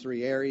in these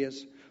 3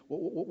 areas.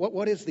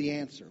 What is the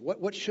answer?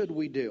 What should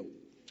we do?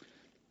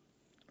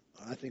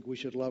 I think we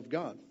should love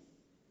God.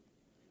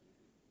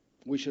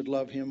 We should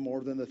love Him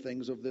more than the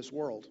things of this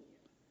world.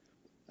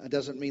 That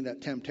doesn't mean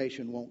that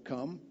temptation won't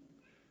come,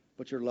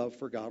 but your love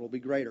for God will be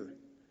greater.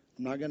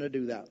 I'm not going to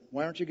do that.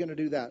 Why aren't you going to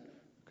do that?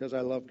 Because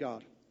I love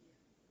God.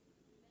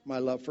 My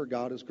love for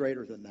God is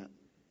greater than that.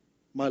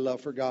 My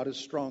love for God is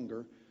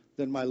stronger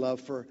than my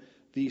love for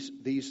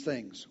these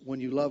things.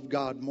 When you love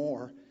God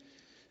more,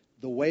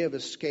 the way of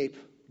escape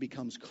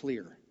becomes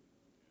clear.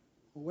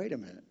 Well, wait a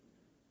minute.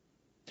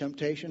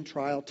 Temptation,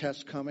 trial,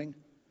 test coming.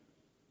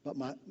 But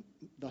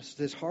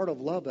this heart of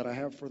love that I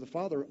have for the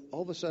Father,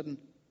 all of a sudden,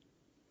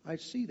 I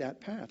see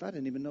that path. I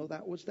didn't even know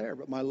that was there.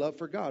 But my love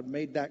for God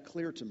made that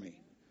clear to me.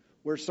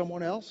 Where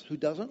someone else who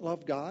doesn't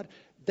love God,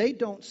 they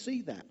don't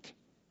see that.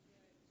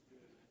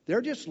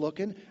 They're just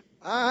looking,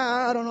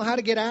 I don't know how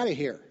to get out of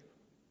here.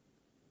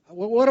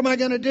 What am I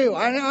going to do?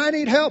 I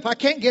need help. I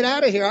can't get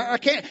out of here. I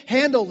can't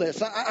handle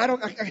this. I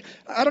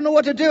don't know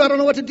what to do. I don't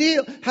know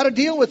how to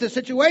deal with this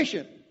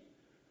situation.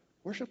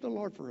 Worship the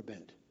Lord for a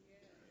bit.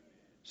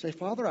 Say,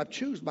 Father, I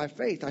choose by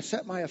faith. I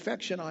set my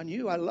affection on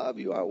you. I love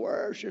you. I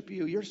worship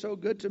you. You're so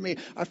good to me.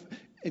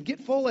 And get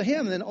full of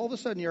Him. And then all of a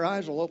sudden your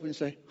eyes will open and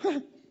say,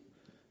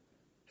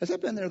 has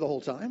that been there the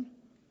whole time?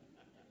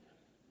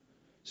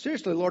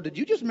 Seriously, Lord, did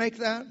you just make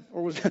that?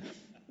 Or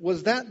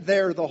was that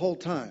there the whole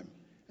time?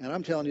 And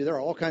I'm telling you, there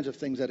are all kinds of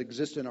things that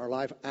exist in our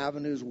life.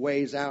 Avenues,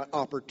 ways out,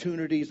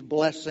 opportunities,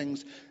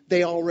 blessings.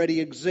 They already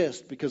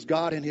exist because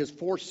God in His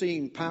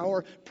foreseeing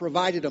power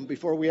provided them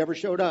before we ever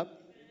showed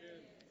up.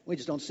 We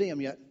just don't see them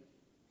yet.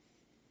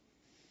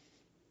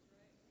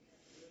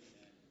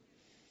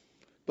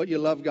 But you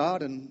love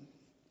God and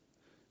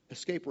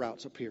escape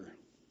routes appear.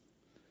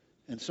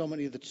 And so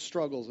many of the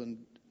struggles and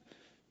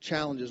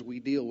challenges we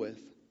deal with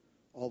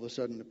all of a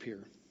sudden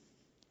appear.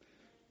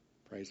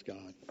 Praise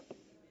God.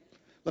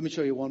 Let me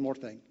show you one more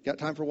thing. Got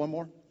time for one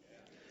more?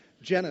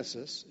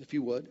 Genesis, if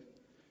you would.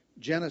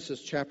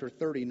 Genesis chapter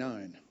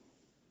 39.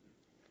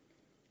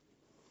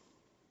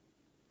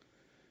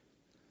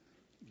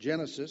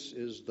 Genesis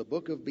is the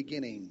book of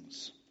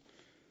beginnings.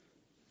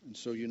 And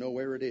so you know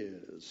where it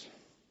is.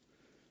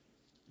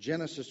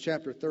 Genesis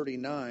chapter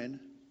 39.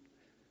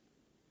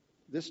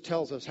 This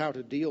tells us how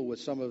to deal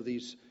with some of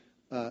these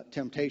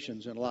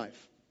temptations in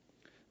life.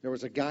 There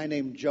was a guy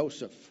named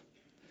Joseph.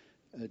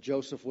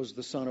 Joseph was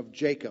the son of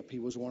Jacob. He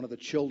was one of the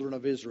children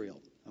of Israel.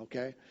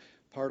 Okay,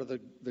 part of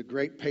the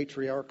great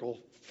patriarchal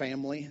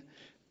family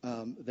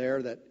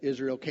there that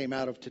Israel came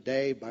out of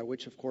today, by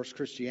which, of course,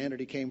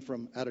 Christianity came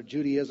from out of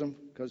Judaism,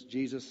 because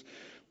Jesus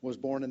was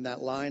born in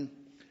that line.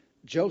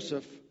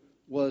 Joseph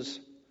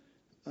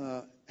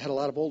had a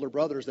lot of older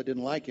brothers that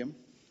didn't like him,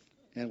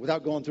 and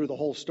without going through the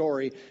whole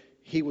story,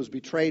 he was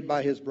betrayed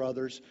by his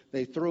brothers.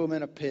 They threw him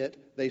in a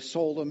pit. They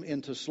sold him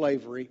into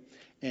slavery.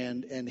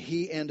 And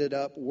he ended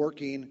up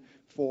working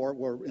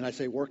and I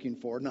say working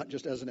for, not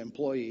just as an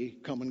employee,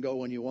 come and go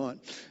when you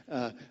want,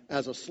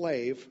 as a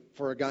slave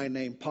for a guy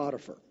named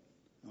Potiphar.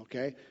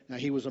 Okay? Now,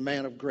 he was a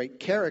man of great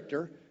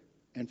character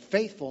and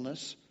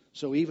faithfulness,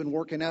 so even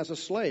working as a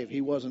slave,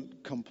 he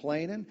wasn't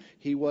complaining.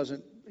 He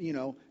wasn't,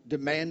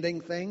 demanding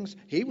things.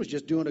 He was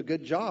just doing a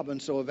good job.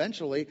 And so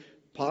eventually,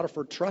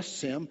 Potiphar trusts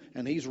him,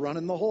 and he's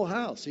running the whole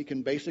house. He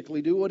can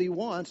basically do what he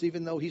wants,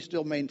 even though he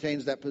still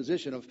maintains that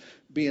position of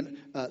being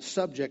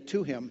subject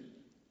to him.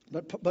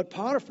 But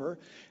Potiphar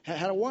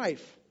had a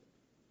wife.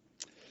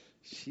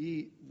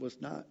 She was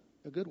not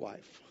a good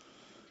wife.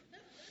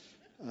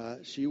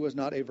 She was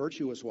not a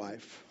virtuous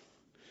wife.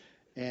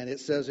 And it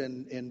says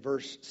in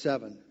verse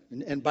 7,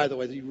 and by the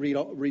way, you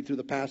read through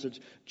the passage,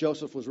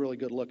 Joseph was really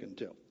good looking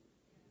too.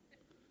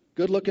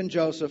 Good looking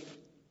Joseph,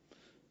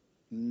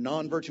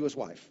 non-virtuous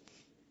wife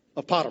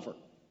of Potiphar.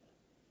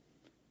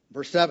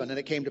 Verse 7, and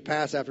it came to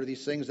pass after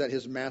these things that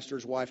his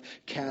master's wife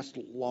cast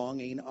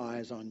longing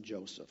eyes on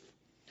Joseph.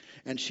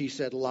 And she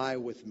said, lie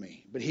with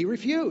me. But he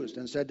refused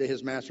and said to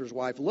his master's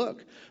wife,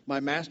 look, my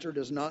master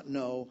does not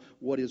know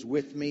what is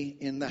with me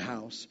in the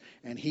house,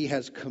 and he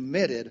has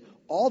committed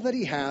all that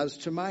he has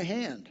to my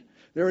hand.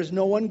 There is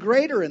no one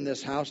greater in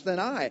this house than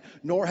I,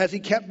 nor has he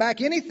kept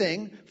back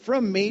anything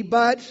from me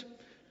but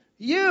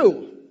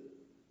you,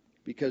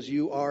 because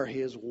you are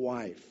his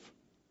wife.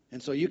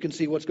 And so you can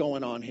see what's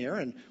going on here.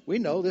 And we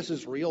know this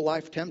is real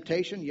life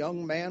temptation.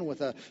 Young man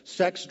with a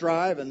sex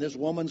drive, and this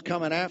woman's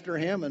coming after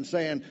him and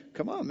saying,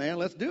 come on, man,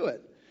 let's do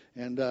it.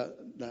 And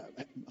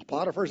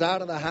Potiphar's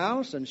out of the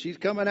house, and she's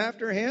coming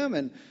after him.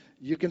 And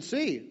you can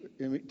see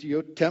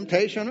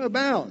temptation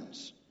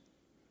abounds.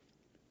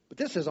 But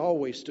this has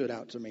always stood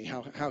out to me,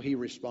 how he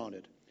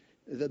responded.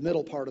 The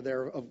middle part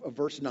of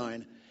verse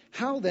 9.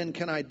 How then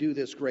can I do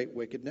this great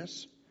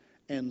wickedness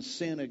and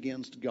sin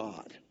against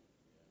God?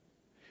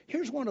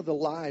 Here's one of the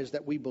lies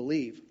that we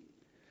believe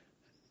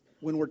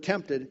when we're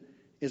tempted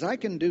is I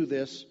can do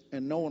this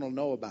and no one will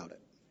know about it.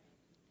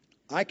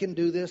 I can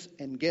do this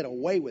and get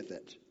away with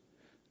it.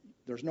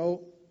 There's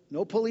no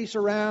police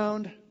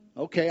around.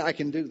 Okay, I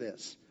can do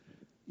this.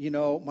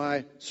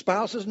 My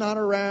spouse is not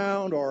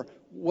around or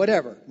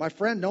whatever. My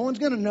friend, no one's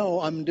going to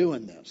know I'm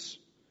doing this.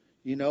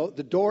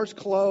 The door's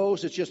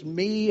closed. It's just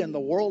me and the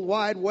World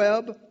Wide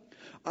Web.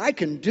 I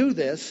can do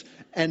this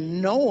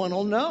and no one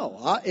will know.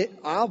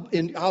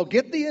 I'll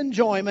get the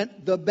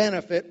enjoyment, the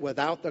benefit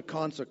without the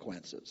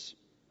consequences.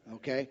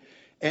 Okay?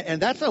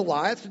 And that's a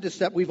lie. It's a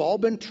deception. We've all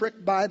been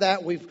tricked by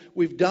that.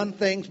 We've done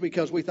things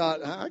because we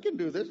thought, I can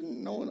do this.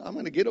 No, I'm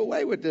going to get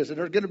away with this. And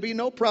there's going to be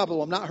no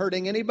problem. I'm not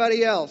hurting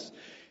anybody else.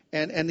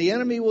 And the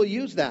enemy will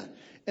use that.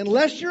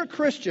 Unless you're a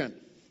Christian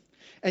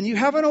and you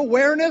have an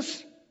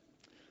awareness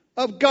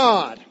of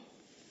God,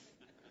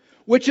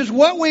 which is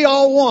what we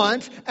all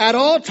want at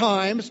all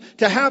times,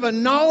 to have a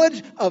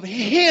knowledge of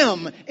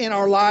Him in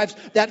our lives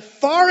that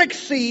far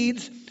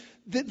exceeds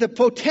the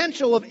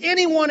potential of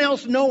anyone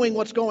else knowing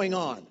what's going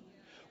on.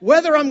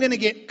 Whether I'm going to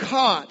get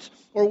caught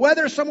or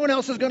whether someone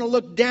else is going to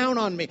look down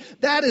on me,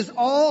 that is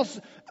all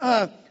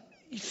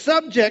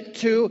subject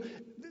to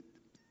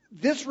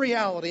this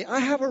reality. I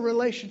have a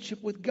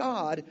relationship with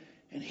God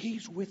and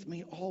He's with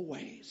me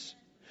always.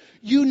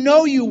 You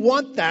know you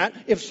want that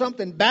if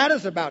something bad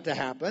is about to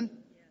happen.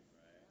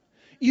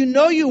 You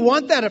know you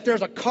want that if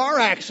there's a car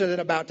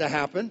accident about to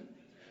happen.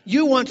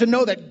 You want to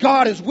know that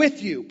God is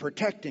with you,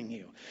 protecting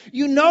you.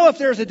 You know if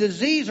there's a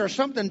disease or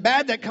something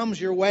bad that comes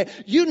your way,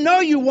 you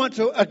know you want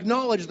to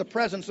acknowledge the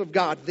presence of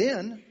God.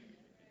 Then,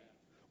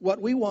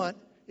 what we want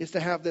is to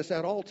have this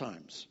at all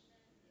times.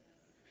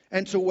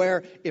 And to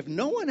where if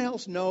no one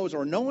else knows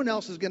or no one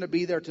else is going to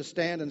be there to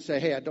stand and say,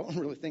 hey, I don't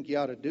really think you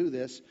ought to do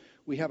this,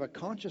 we have a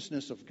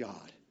consciousness of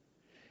God.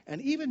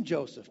 And even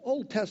Joseph,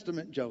 Old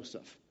Testament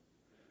Joseph,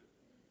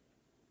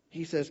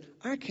 he says,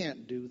 I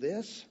can't do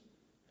this.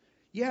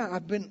 Yeah,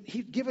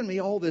 he's given me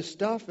all this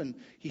stuff, and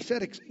he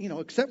said,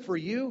 except for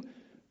you,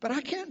 but I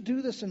can't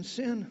do this and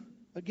sin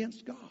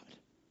against God.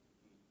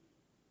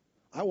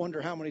 I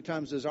wonder how many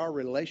times is our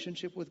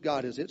relationship with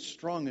God, is it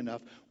strong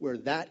enough where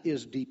that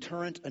is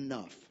deterrent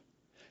enough?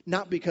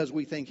 Not because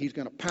we think He's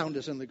going to pound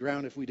us in the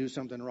ground if we do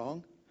something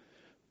wrong,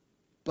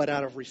 but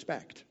out of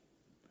respect,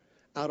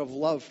 out of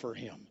love for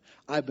Him.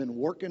 I've been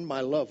working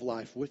my love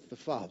life with the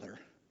Father.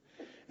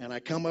 And I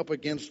come up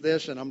against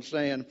this and I'm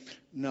saying,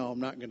 no,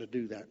 I'm not going to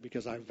do that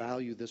because I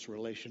value this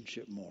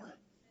relationship more.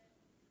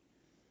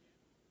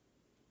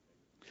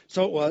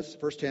 So it was,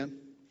 verse 10,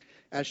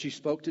 as she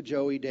spoke to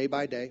Joey day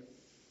by day,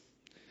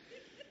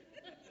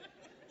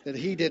 that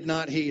he did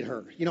not heed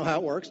her. You know how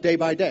it works, day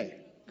by day.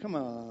 Come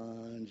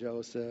on,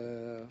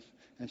 Joseph.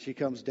 And she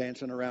comes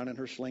dancing around in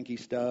her slinky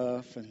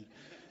stuff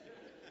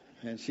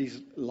and she's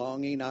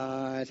longing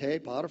eyes. Hey,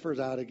 Potiphar's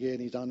out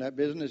again. He's on that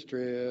business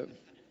trip.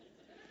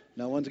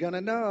 No one's going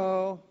to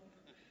know.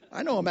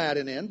 I know I'm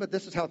adding in, but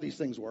this is how these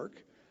things work.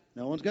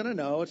 No one's going to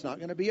know. It's not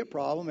going to be a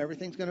problem.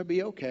 Everything's going to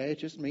be okay.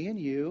 It's just me and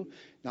you,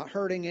 not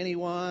hurting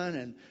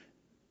anyone.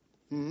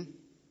 And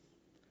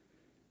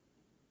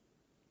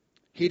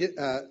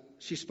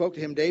she spoke to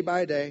him day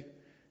by day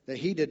that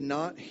he did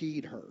not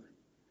heed her,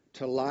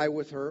 to lie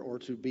with her or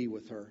to be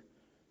with her.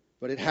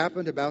 But it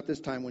happened about this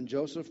time when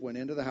Joseph went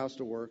into the house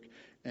to work,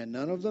 and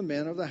none of the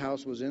men of the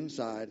house was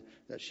inside,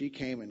 that she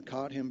came and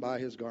caught him by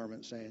his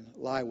garment, saying,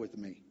 lie with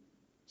me.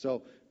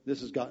 So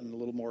this has gotten a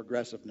little more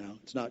aggressive now.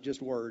 It's not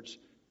just words.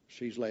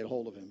 She's laid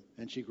hold of him,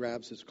 and she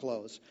grabs his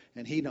clothes,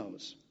 and he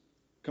knows.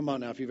 Come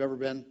on now, if you've ever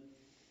been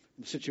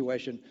in a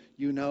situation,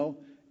 you know,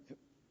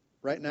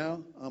 right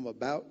now, I'm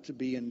about to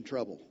be in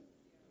trouble.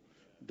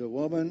 The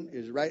woman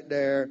is right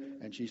there,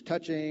 and she's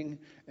touching,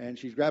 and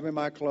she's grabbing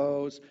my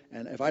clothes,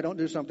 and if I don't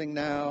do something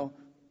now,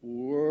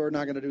 we're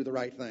not going to do the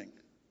right thing.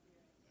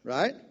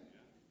 Right?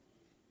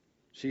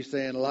 She's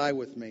saying, lie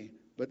with me.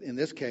 But in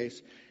this case,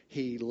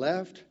 he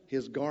left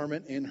his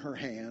garment in her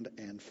hand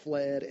and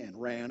fled and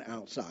ran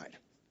outside.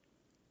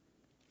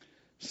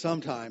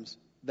 Sometimes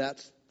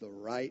that's the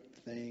right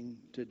thing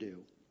to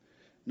do.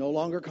 No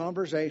longer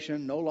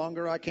conversation. No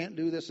longer I can't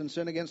do this and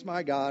sin against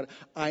my God.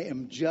 I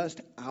am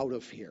just out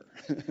of here.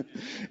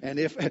 And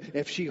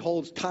if she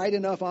holds tight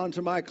enough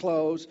onto my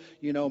clothes,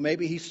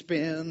 maybe he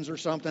spins or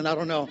something. I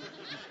don't know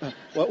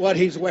what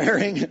he's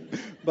wearing.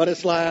 But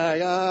it's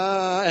like,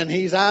 and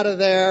he's out of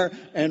there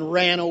and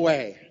ran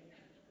away.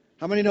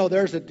 How many know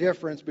there's a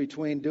difference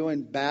between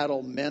doing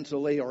battle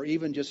mentally or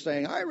even just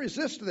saying, I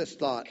resist this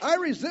thought. I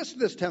resist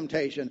this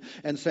temptation.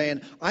 And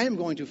saying, I am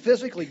going to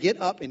physically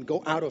get up and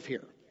go out of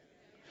here.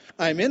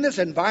 I'm in this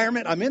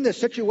environment. I'm in this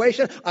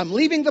situation. I'm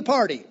leaving the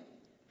party.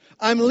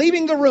 I'm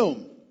leaving the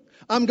room.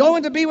 I'm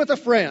going to be with a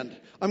friend.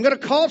 I'm going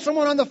to call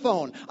someone on the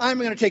phone. I'm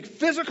going to take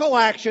physical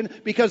action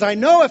because I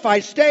know if I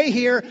stay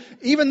here,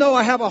 even though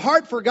I have a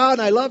heart for God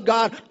and I love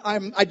God,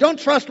 I don't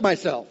trust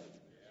myself.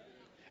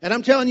 And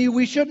I'm telling you,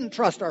 we shouldn't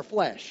trust our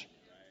flesh.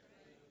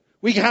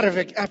 We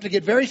have to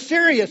get very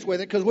serious with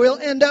it because we'll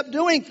end up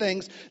doing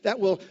things that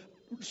will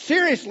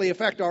seriously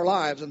affect our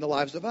lives and the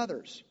lives of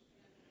others.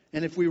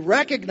 And if we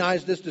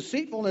recognize this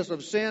deceitfulness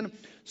of sin,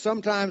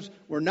 sometimes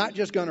we're not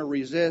just going to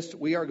resist,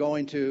 we are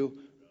going to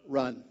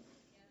run. Have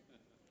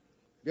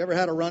you ever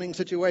had a running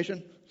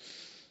situation?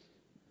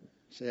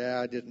 Say,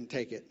 I didn't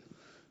take it.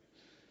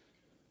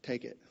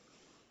 Take it.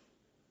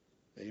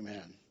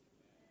 Amen.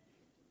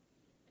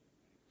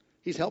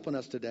 He's helping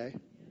us today.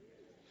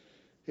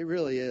 He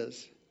really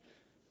is.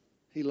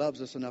 He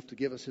loves us enough to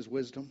give us His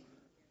wisdom,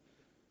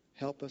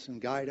 help us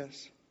and guide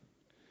us.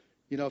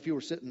 If you were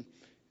sitting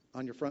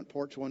on your front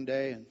porch one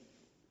day and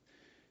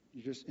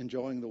you're just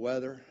enjoying the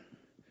weather,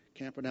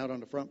 camping out on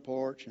the front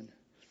porch and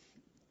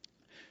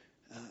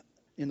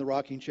in the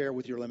rocking chair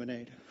with your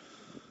lemonade.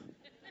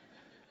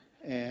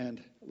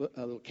 And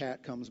a little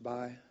cat comes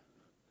by.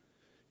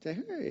 Say,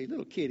 hey,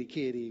 little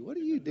kitty, what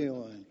are you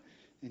doing?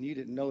 And you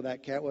didn't know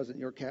that cat wasn't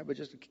your cat, but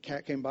just a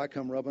cat came by,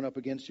 come rubbing up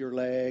against your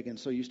leg, and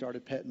so you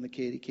started petting the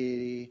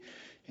kitty.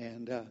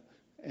 And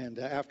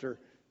after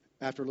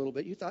a little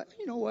bit, you thought,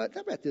 you know what?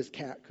 I bet this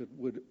cat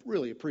would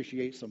really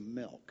appreciate some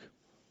milk.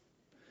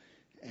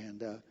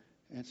 And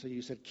so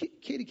you said,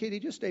 kitty,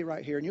 just stay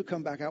right here, and you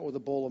come back out with a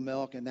bowl of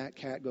milk, and that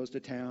cat goes to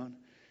town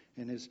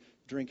and is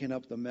drinking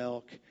up the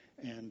milk,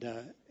 and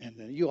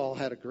then you all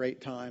had a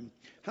great time.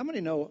 How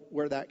many know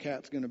where that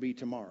cat's going to be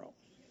tomorrow?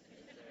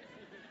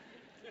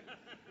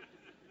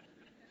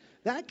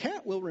 That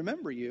cat will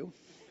remember you.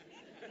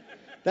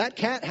 That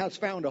cat has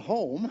found a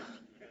home,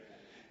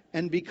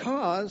 and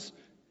because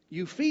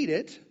you feed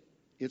it,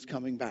 it's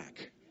coming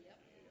back.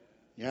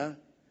 Yeah?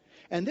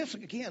 And this,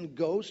 again,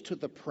 goes to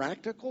the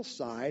practical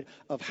side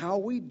of how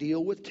we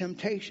deal with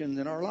temptations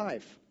in our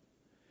life.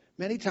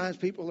 Many times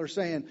people are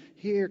saying,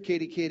 here,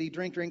 kitty,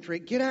 drink.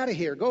 Get out of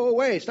here. Go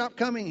away. Stop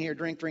coming here.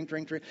 Drink.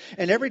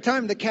 And every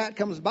time the cat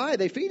comes by,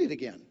 they feed it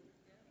again.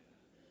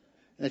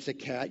 And they say,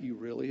 cat, you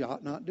really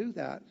ought not do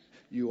that.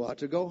 You ought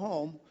to go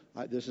home.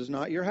 This is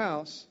not your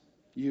house.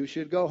 You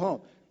should go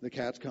home. The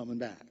cat's coming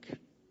back.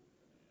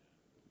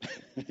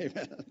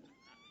 Amen.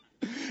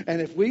 And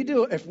if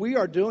we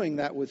are doing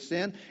that with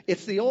sin,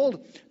 it's the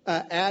old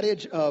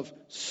adage of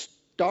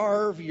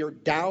starve your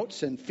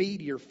doubts and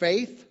feed your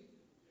faith.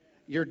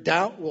 Your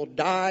doubt will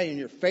die and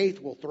your faith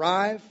will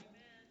thrive.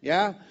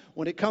 Yeah?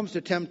 When it comes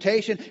to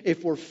temptation,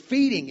 if we're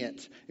feeding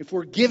it, if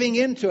we're giving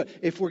into it,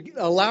 if we're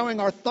allowing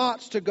our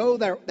thoughts to go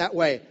that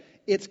way,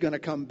 it's going to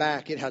come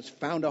back. It has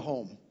found a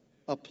home,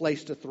 a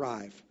place to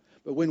thrive.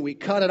 But when we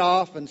cut it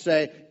off and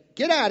say,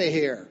 get out of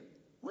here.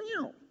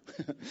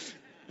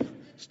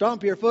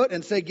 Stomp your foot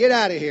and say, get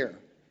out of here.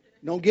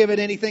 Don't give it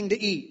anything to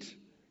eat.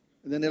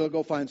 And then it'll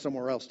go find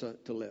somewhere else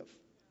to live.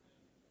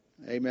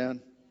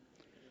 Amen.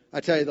 I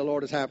tell you, the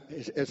Lord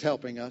is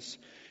helping us.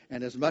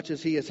 And as much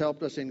as He has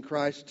helped us in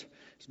Christ,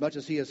 as much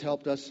as He has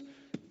helped us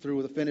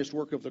through the finished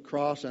work of the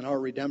cross and our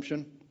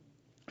redemption,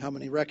 how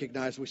many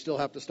recognize we still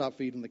have to stop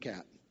feeding the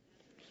cat?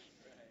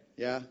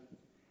 Yeah?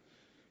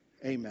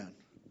 Amen.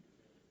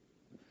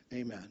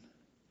 Amen.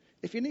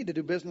 If you need to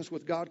do business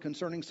with God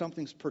concerning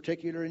something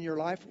particular in your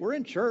life, we're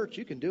in church.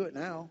 You can do it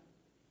now.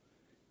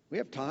 We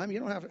have time. You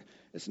don't have.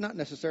 It's not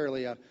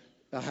necessarily I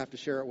have to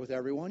share it with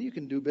everyone. You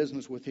can do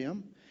business with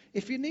Him.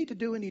 If you need to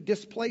do any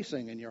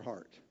displacing in your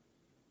heart,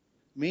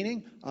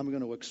 meaning I'm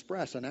going to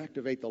express and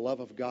activate the love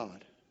of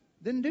God,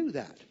 then do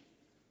that.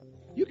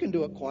 You can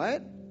do it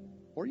quiet,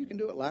 or you can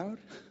do it loud.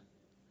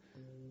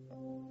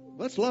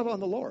 Let's love on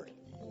the Lord.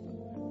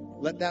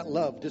 Let that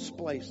love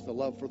displace the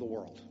love for the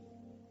world.